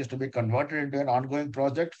activity is to be converted into an ongoing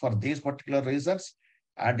project for these particular reasons.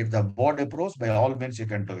 And if the board approves, by all means, you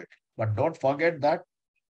can do it. But don't forget that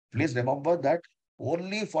please remember that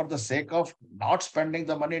only for the sake of not spending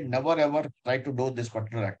the money, never ever try to do this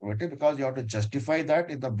particular activity, because you have to justify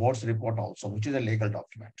that in the board's report also, which is a legal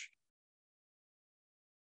document.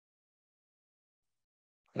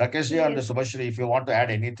 Rakesh and Subhasree, if you want to add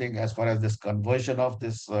anything as far as this conversion of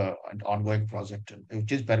this ongoing project,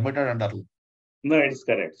 which is permitted under law. No, it is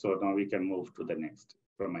correct. So now we can move to the next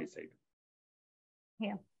from my side.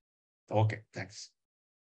 Yeah. Okay, thanks.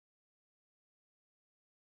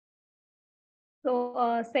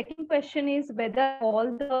 So second question is whether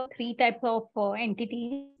all the three types of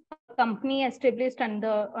entities, company established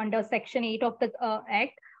under Section 8 of the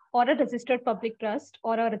Act, or a registered public trust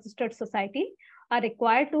or a registered society, are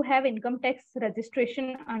required to have income tax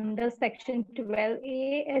registration under Section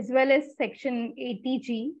 12A as well as Section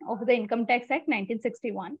 80G of the Income Tax Act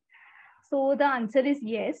 1961. So the answer is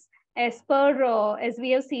yes. As per, as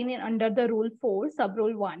we have seen under the Rule 4,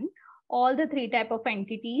 Sub-Rule 1, all the three type of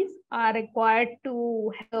entities are required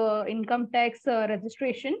to have income tax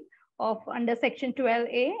registration of under Section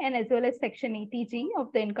 12A and as well as Section 80G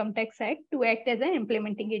of the Income Tax Act to act as an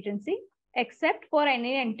implementing agency, except for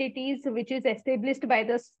any entities which is established by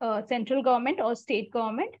the central government or state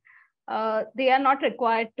government. They are not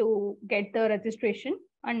required to get the registration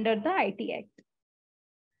under the IT Act.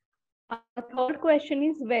 Third question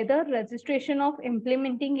is whether registration of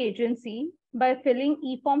implementing agency by filling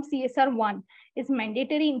e-form CSR1 is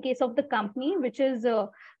mandatory in case of the company which is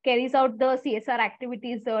carries out the CSR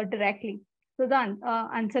activities directly. So the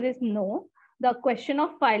answer is no. The question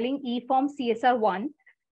of filing e-form CSR1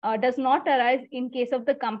 does not arise in case of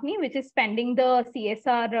the company which is spending the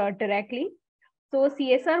CSR directly. So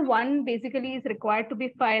CSR1 basically is required to be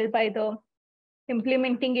filed by the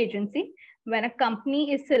implementing agency when a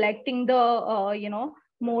company is selecting the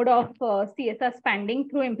mode of CSR spending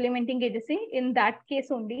through implementing agency. In that case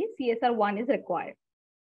only CSR1 is required.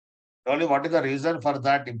 Only what is the reason for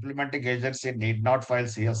that implementing agency need not file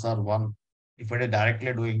CSR1 if it is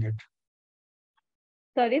directly doing it?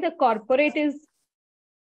 Sorry, the corporate is.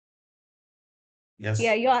 Yes.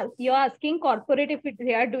 Yeah, you're asking corporate if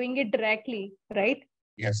they are doing it directly, right?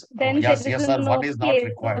 Yes. Then yes, there is CSR1 no is not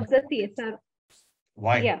required. of the CSR.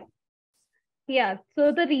 Why? Yeah.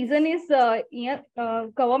 So the reason is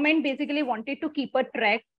government basically wanted to keep a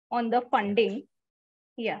track on the funding.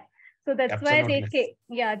 Yeah. So that's Absolutely.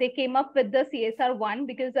 why they came up with the CSR1,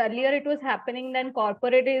 because earlier it was happening then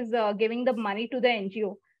corporate is giving the money to the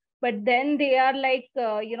NGO. But then they are like,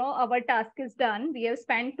 our task is done. We have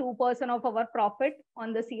spent 2% of our profit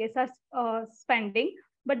on the CSR spending,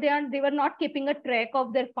 but they were not keeping a track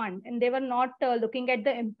of their fund, and they were not looking at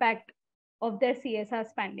the impact of their CSR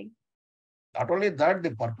spending. Not only that,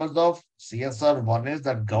 the purpose of CSR1 is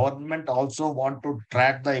that government also want to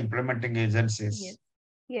track the implementing agencies.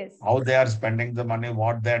 Yes. How they are spending the money,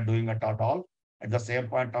 what they are doing at all. At the same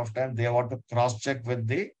point of time, they want to cross-check with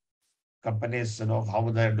the companies, how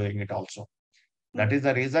they are doing it also. That is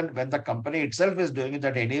the reason when the company itself is doing it,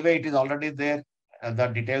 that anyway it is already there, and the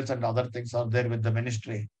details and other things are there with the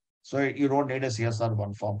ministry. So you don't need a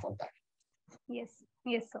CSR1 form for that. Yes,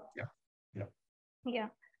 sir. Yeah.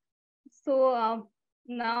 So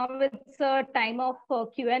now it's a time of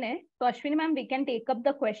Q&A. So Ashwini ma'am, we can take up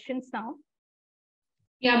the questions now.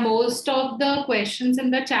 Yeah, most of the questions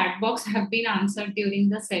in the chat box have been answered during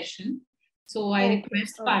the session. So I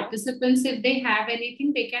request participants, if they have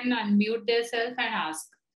anything, they can unmute themselves and ask,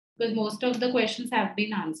 because most of the questions have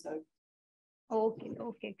been answered.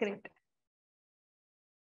 Okay, great.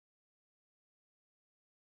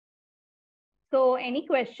 So any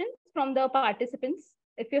questions from the participants?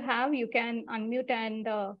 If you have, you can unmute and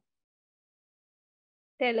tell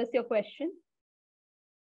us your question.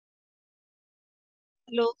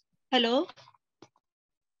 Hello.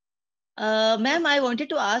 Ma'am, I wanted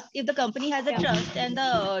to ask if the company has a trust and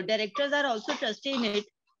the directors are also trustee in it.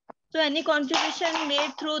 So any contribution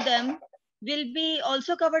made through them will be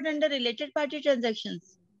also covered under related party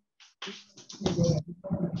transactions.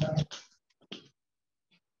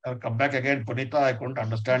 I'll come back again, Punita. I couldn't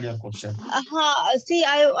understand your question. See,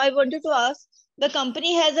 I wanted to ask, the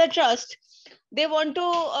company has a trust. They want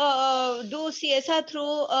to do CSR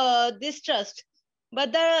through this trust.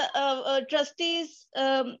 But the trustees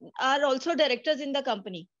are also directors in the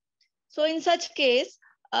company. So in such case,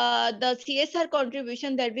 the CSR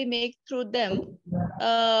contribution that we make through them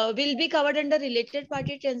will be covered under related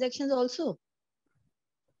party transactions also.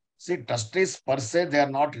 See, trustees per se, they are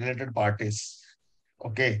not related parties.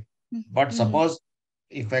 Okay. But suppose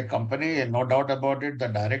if a company, no doubt about it, the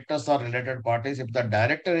directors are related parties. If the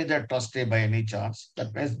director is a trustee by any chance,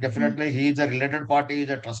 that means definitely he is a related party, he is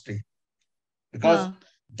a trustee. Because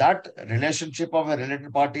that relationship of a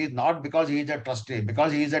related party is not because he is a trustee,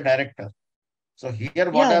 because he is a director. So here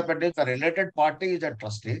what Yeah. happened is the related party is a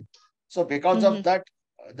trustee. So because of that,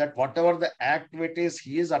 that whatever the activities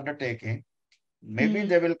he is undertaking, maybe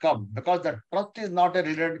they will come because the trust is not a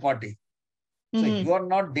related party. So you are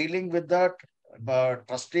not dealing with the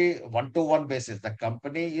trustee one-to-one basis. The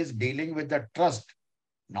company is dealing with the trust,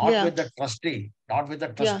 not with the trustee, not with the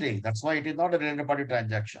trustee. That's why it is not a related party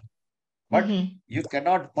transaction. But you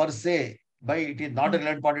cannot per se, by it is not a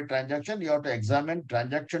related party transaction, you have to examine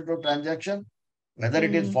transaction to transaction, whether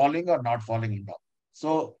it is falling or not falling in law.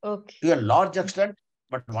 So to a large extent,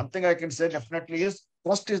 but one thing I can say definitely is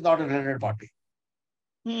trust is not a related party.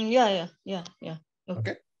 Yeah.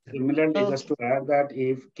 Okay. Similarly, just to add that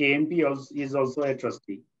if KMP is also a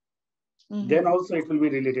trustee, then also it will be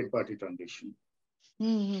related party transaction.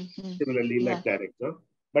 Similarly, like director.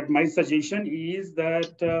 But my suggestion is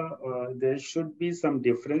that there should be some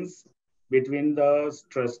difference between the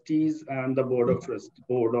trustees and the board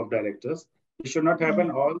of directors. It should not happen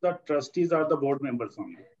all the trustees are the board members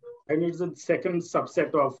only. And it's a second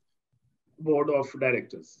subset of board of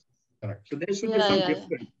directors. Correct. So there should be some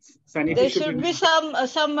difference. There should be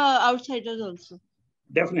some outsiders also.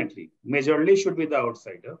 Definitely. Majorly should be the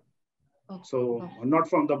outsider. So not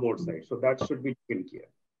from the board side. So that should be taken care.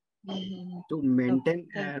 To maintain,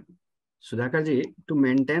 Sudhakar ji, to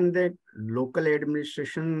maintain the local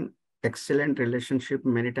administration excellent relationship,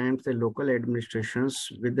 many times the local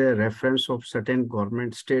administrations with the reference of certain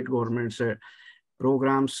government, state governments,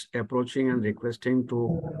 programs approaching and requesting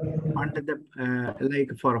to fund the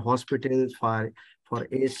like for hospitals, for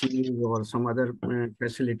AC or some other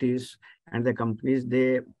facilities, and the companies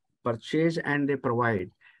they purchase and they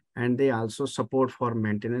provide, and they also support for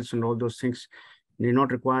maintenance and all those things. They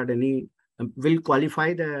not required any will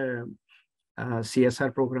qualify the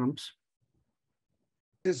CSR programs.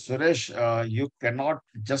 Suresh, you cannot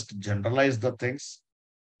just generalize the things.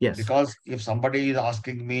 Yes. Because if somebody is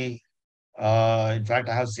asking me, in fact,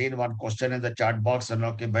 I have seen one question in the chat box, and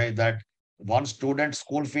okay, by that one student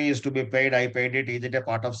school fee is to be paid, I paid it. Is it a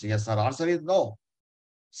part of CSR? Answer is no.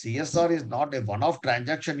 CSR is not a one-off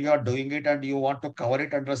transaction. You are doing it and you want to cover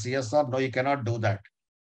it under CSR. No, you cannot do that.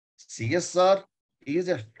 CSR is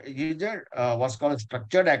a what's called a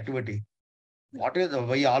structured activity. What is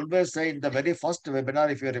we always say in the very first webinar,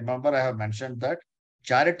 if you remember, I have mentioned that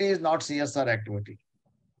charity is not CSR activity.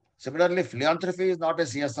 Similarly, philanthropy is not a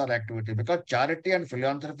CSR activity because charity and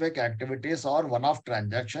philanthropic activities are one-off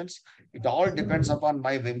transactions. It all depends upon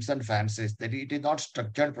my whims and fancies. That it is not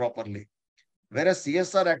structured properly. Whereas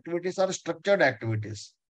CSR activities are structured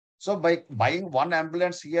activities. So by buying one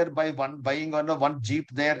ambulance here, by buying one jeep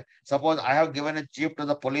there, suppose I have given a jeep to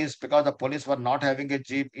the police because the police were not having a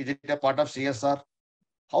jeep. Is it a part of CSR?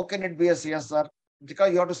 How can it be a CSR?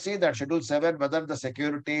 Because you have to see that Schedule 7, whether the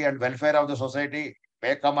security and welfare of the society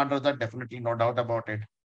may come under that, definitely, no doubt about it.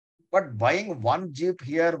 But buying one jeep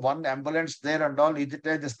here, one ambulance there and all, is it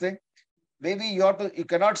this thing? Maybe you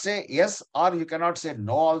cannot say yes or you cannot say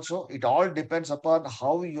no also. It all depends upon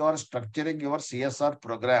how you are structuring your CSR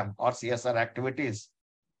program or CSR activities.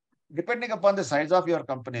 Depending upon the size of your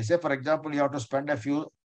company, say for example, you have to spend a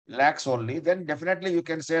few lakhs only, then definitely you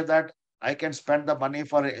can say that I can spend the money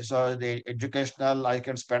for the educational, I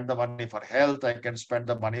can spend the money for health, I can spend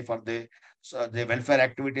the money for the welfare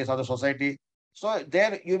activities of the society. So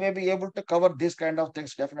there you may be able to cover these kind of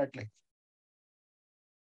things definitely.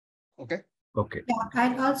 Okay. Okay. Yeah,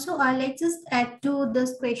 and also let's just add to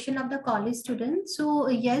this question of the college students. So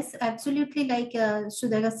yes, absolutely, like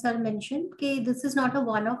Sudhakar sir mentioned, okay, this is not a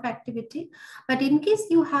one-off activity, but in case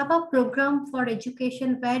you have a program for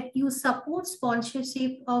education where you support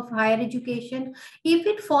sponsorship of higher education, if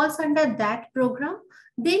it falls under that program,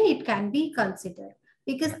 then it can be considered,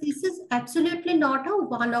 because this is absolutely not a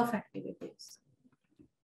one-off activities.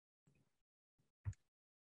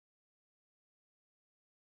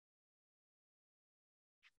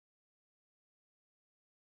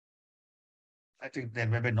 I think there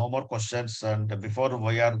may be no more questions. And before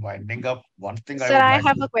we are winding up, one thing Sir, I I would like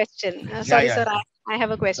have to... a question. Yeah, Sir, yeah. I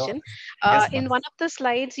have a question. Yes, In ma'am. one of the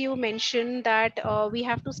slides, you mentioned that we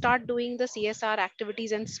have to start doing the CSR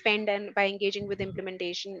activities and spend and by engaging with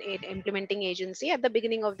implementing agency at the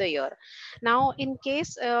beginning of the year. Now, in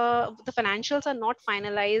case the financials are not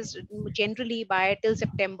finalized generally by till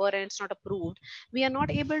September and it's not approved, we are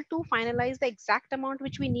not able to finalize the exact amount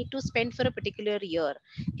which we need to spend for a particular year.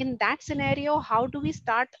 In that scenario, how do we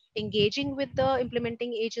start engaging with the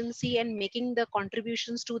implementing agency and making the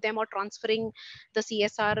contributions to them or transferring the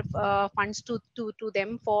CSR funds to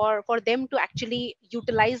them for them to actually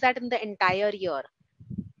utilize that in the entire year?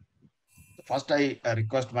 first I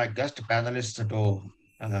request my guest panelists to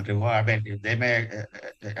I mean, if they may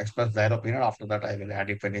express their opinion. After that, I will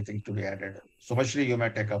add if anything to be added. Subhasree, you may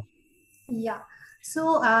take up. Yeah.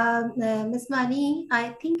 So, Ms. Mani, I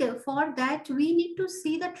think for that we need to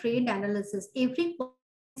see the trend analysis. Every quarter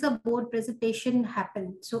is a board presentation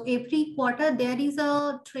happen. So every quarter there is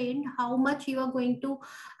a trend, how much you are going to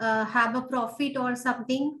have a profit or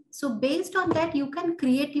something. So based on that, you can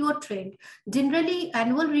create your trend. Generally,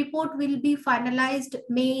 annual report will be finalized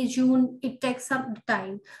May, June. It takes some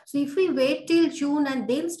time. So if we wait till June and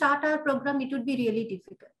then start our program, it would be really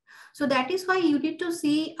difficult. So that is why you need to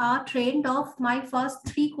see a trend of my first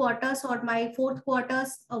 3 quarters or my fourth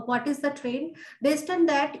quarters. What is the trend? Based on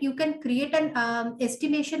that, you can create an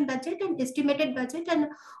estimation budget and estimated budget, and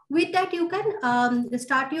with that you can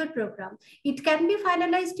start your program. It can be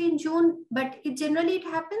finalized in June, but generally it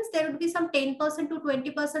happens there would be some 10% to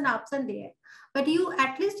 20% ups and there. But you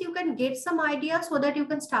at least you can get some idea so that you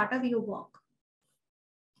can start up your work.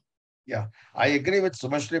 Yeah, I agree with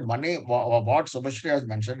Subhasree. What Subhasree has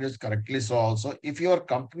mentioned is correctly so also. If your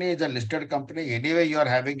company is a listed company, anyway, you are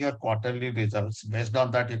having your quarterly results. Based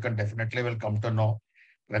on that, you can definitely will come to know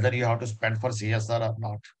whether you have to spend for CSR or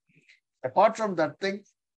not. Apart from that thing,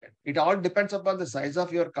 it all depends upon the size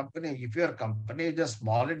of your company. If your company is just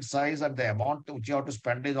small in size and the amount which you have to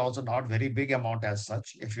spend is also not very big amount as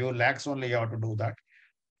such, if you lakhs only you have to do that.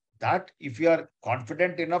 That if you are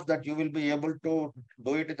confident enough that you will be able to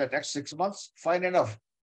do it in the next 6 months, fine enough.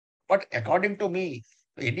 But according to me,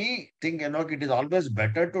 anything, it is always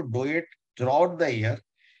better to do it throughout the year.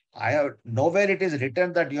 I have nowhere it is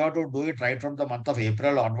written that you have to do it right from the month of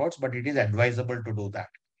April onwards, but it is advisable to do that.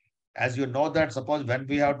 As you know that suppose when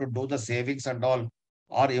we have to do the savings and all,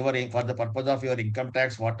 or even for the purpose of your income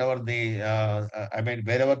tax, whatever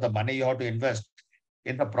wherever the money you have to invest,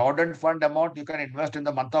 in the Provident Fund amount, you can invest in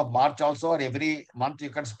the month of March also, or every month you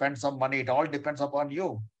can spend some money. It all depends upon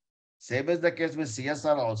you. Same is the case with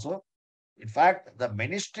CSR also. In fact, the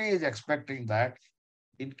ministry is expecting that,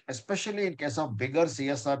 especially in case of bigger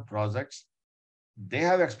CSR projects, they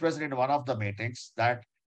have expressed in one of the meetings that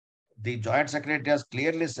the Joint Secretary has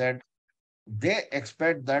clearly said they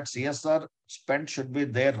expect that CSR spend should be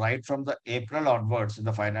there right from the April onwards in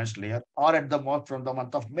the financial year, or at the most from the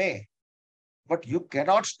month of May. But you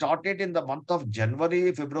cannot start it in the month of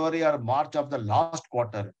January, February, or March of the last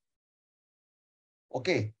quarter.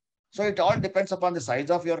 Okay. So it all depends upon the size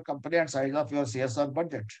of your company and size of your CSR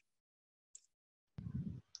budget.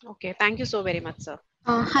 Okay, thank you so very much, sir.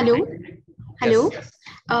 Hello. Hello. Yes.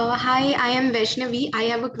 Hi, I am Vaishnavi. I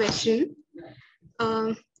have a question.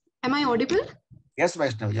 Am I audible? Yes,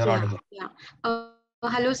 Vaishnavi, you're audible. Yeah.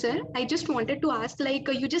 Hello, sir. I just wanted to ask,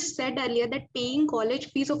 you just said earlier that paying college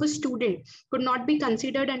fees of a student could not be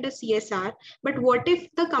considered under CSR. But what if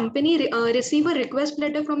the company receive a request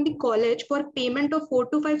letter from the college for payment of 4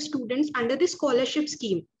 to 5 students under the scholarship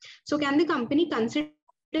scheme? So can the company consider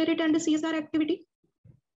it under CSR activity?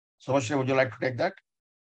 Subhasree, would you like to take that?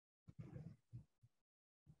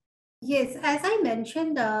 Yes, as I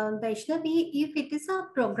mentioned, Vaishnavi, if it is a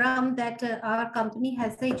program that our company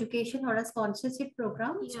has the education or a sponsorship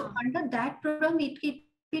program, so under that program,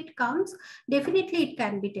 it comes, definitely it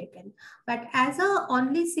can be taken. But as a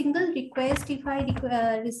only single request, if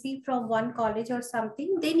I receive from one college or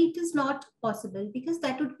something, then it is not possible, because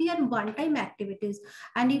that would be on one-time activities.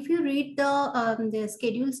 And if you read the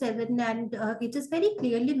Schedule 7, and it is very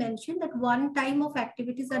clearly mentioned that one time of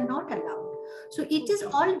activities are not allowed. So it is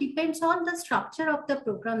all depends on the structure of the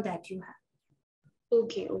program that you have.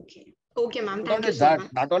 Okay, ma'am. Thank you so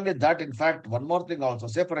much. Not only that, in fact, one more thing also.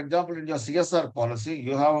 Say, for example, in your CSR policy,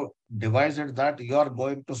 you have devised that you are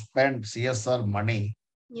going to spend CSR money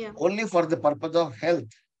only for the purpose of health.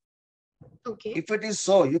 Okay. If it is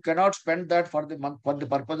so, you cannot spend that for the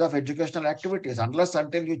purpose of educational activities unless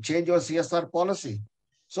until you change your CSR policy.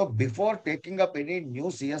 So before taking up any new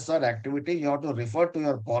CSR activity, you have to refer to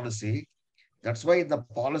your policy. That's why in the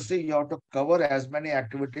policy, you have to cover as many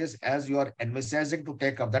activities as you are envisaging to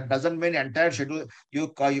take up. That doesn't mean entire schedule. You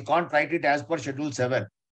can't write it as per Schedule 7.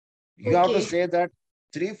 You have to say that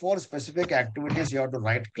 3-4 specific activities you have to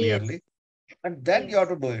write clearly, and then you have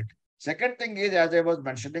to do it. Second thing is, as I was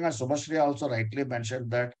mentioning, and Subhasree also rightly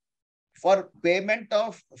mentioned that for payment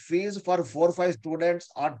of fees for 4-5 students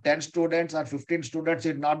or 10 students or 15 students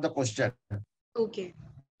is not the question. Okay.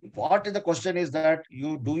 What is the question is that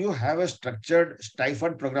do you have a structured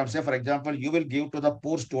stipend program? Say, for example, you will give to the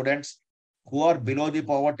poor students who are below the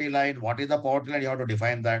poverty line. What is the poverty line? You have to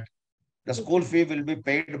define that. The school fee will be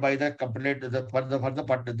paid by the company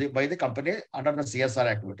by the company under the CSR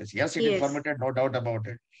activities. Yes, it is permitted, no doubt about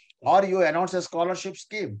it. Or you announce a scholarship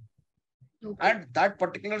scheme. Okay. And that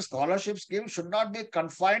particular scholarship scheme should not be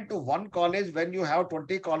confined to one college when you have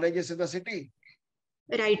 20 colleges in the city.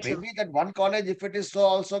 Right, sir. Maybe that one college, if it is so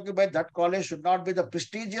also, that college should not be the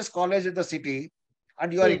prestigious college in the city,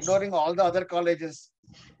 and you are Yes. ignoring all the other colleges.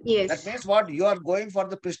 Yes. That means what? You are going for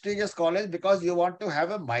the prestigious college because you want to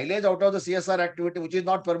have a mileage out of the CSR activity, which is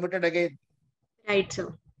not permitted again. Right,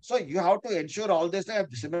 sir. So you have to ensure all this.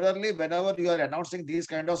 Similarly, whenever you are announcing these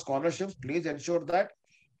kind of scholarships, please ensure that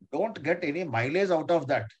don't get any mileage out of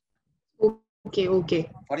that. Okay, okay.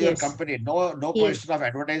 For Yes. your company. No Yes. question of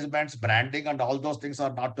advertisements, branding, and all those things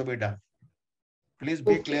are not to be done. Please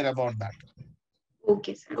be clear about that.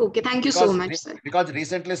 Okay, sir. Okay, thank you so much, sir. Because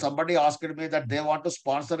recently somebody asked me that they want to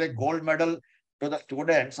sponsor a gold medal to the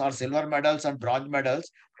students or silver medals and bronze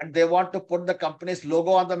medals, and they want to put the company's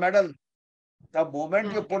logo on the medal. The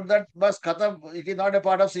moment you put that, bas khatam, it is not a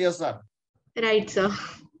part of CSR. Right, sir.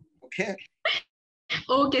 Okay.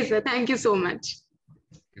 Okay, sir. Thank you so much.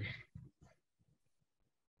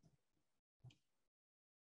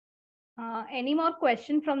 Any more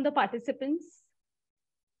questions from the participants?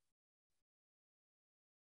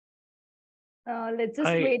 Let's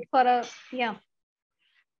just wait for a, yeah.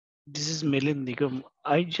 This is Milind Nigam.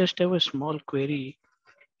 I just have a small query.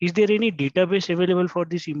 Is there any database available for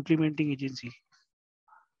this implementing agency?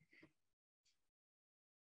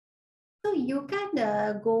 So you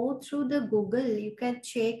can go through the Google, you can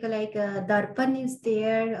check like Darpan is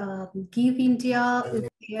there, Give India is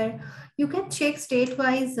there. You can check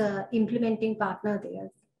state-wise implementing partner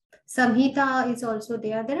there. Samhita is also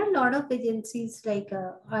there. There are a lot of agencies like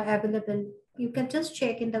are available. You can just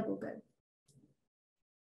check in the Google.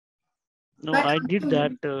 No, I did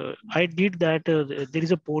that. There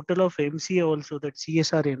is a portal of MCA also, that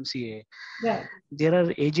CSR MCA. Right. There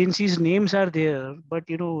are agencies, names are there, but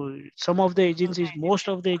you know, some of the agencies, most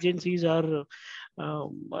of the agencies are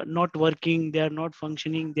not working. They are not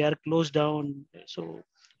functioning. They are closed down. So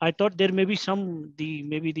I thought there may be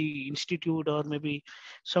maybe the institute or maybe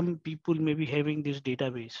some people may be having this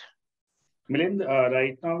database. Milind,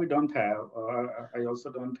 right now we don't have, I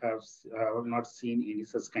also don't have, I have not seen any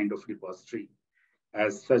such kind of repository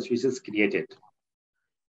as such which is created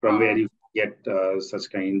from where you get such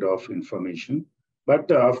kind of information.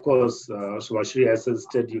 But of course, Subhasree has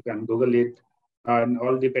suggested you can Google it, and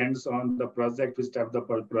all depends on the project, which type of the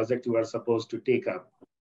project you are supposed to take up.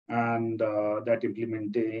 And that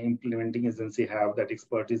implementing agency have that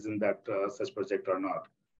expertise in that such project or not.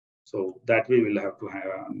 So that way we'll have to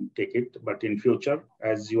take it. But in future,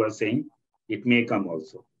 as you are saying, it may come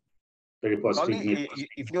also. The repository.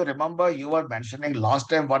 If you remember, you were mentioning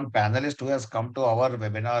last time one panelist who has come to our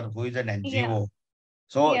webinar who is an NGO. Yeah.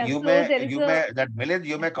 So Yeah, you so may there is that Milind,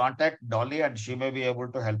 you may contact Dolly and she may be able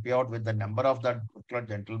to help you out with the number of that particular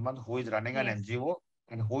gentleman who is running an NGO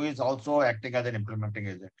and who is also acting as an implementing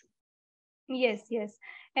agent. Yes, yes.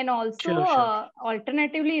 And also, Sure.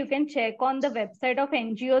 alternatively, you can check on the website of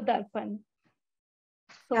NGO Darpan.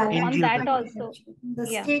 So Yeah, on that also. The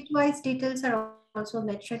state-wise details are also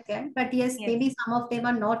mentioned there. But yes, maybe some of them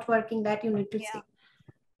are not working, that you need to see.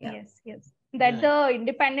 Yeah. Yes, yes. That the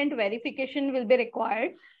independent verification will be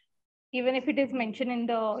required, even if it is mentioned in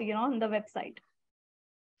the, on the website.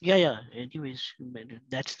 Yeah. Anyways,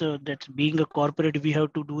 that's being a corporate, we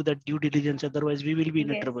have to do that due diligence. Otherwise, we will be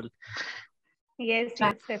in trouble. Yes,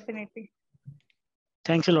 yes, definitely.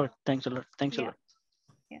 Thanks a lot. Thanks a lot. Thanks a lot.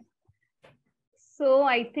 Yeah. So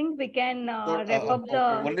I think we can wrap up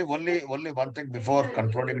the. Only one thing before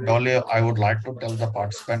concluding, Dolly, I would like to tell the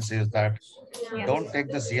participants is that don't take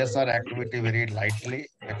the CSR activity very lightly,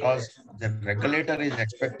 because the regulator is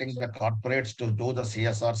expecting the corporates to do the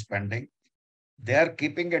CSR spending. They are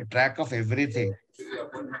keeping a track of everything.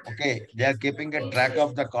 Okay, they are keeping a track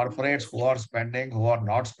of the corporates who are spending, who are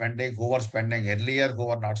not spending, who are spending earlier, who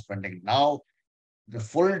are not spending now. The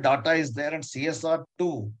full data is there, and CSR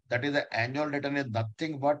 2, that is the annual return, is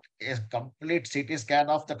nothing but a complete CT scan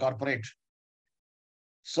of the corporate.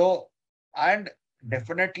 So, and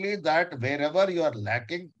definitely that wherever you are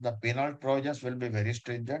lacking, the penal provisions will be very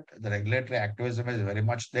stringent. The regulatory activism is very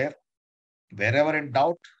much there. Wherever in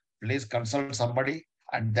doubt, please consult somebody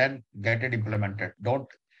and then get it implemented. Don't,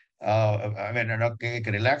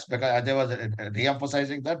 relax, because as I was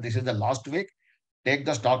re-emphasizing that this is the last week. Take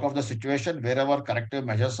the stock of the situation. Wherever corrective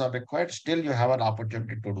measures are required, still you have an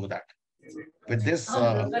opportunity to do that. With this,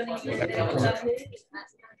 hello.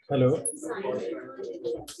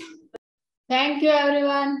 Thank you,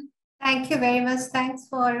 everyone. Thank you very much. Thanks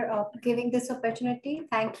for giving this opportunity.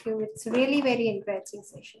 Thank you. It's really very interesting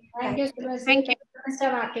session. Thank you, Thank you.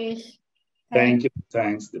 Mr. Rakesh. Thank you.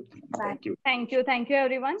 Thanks. Thank you. Thank you,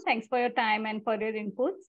 everyone. Thanks for your time and for your inputs.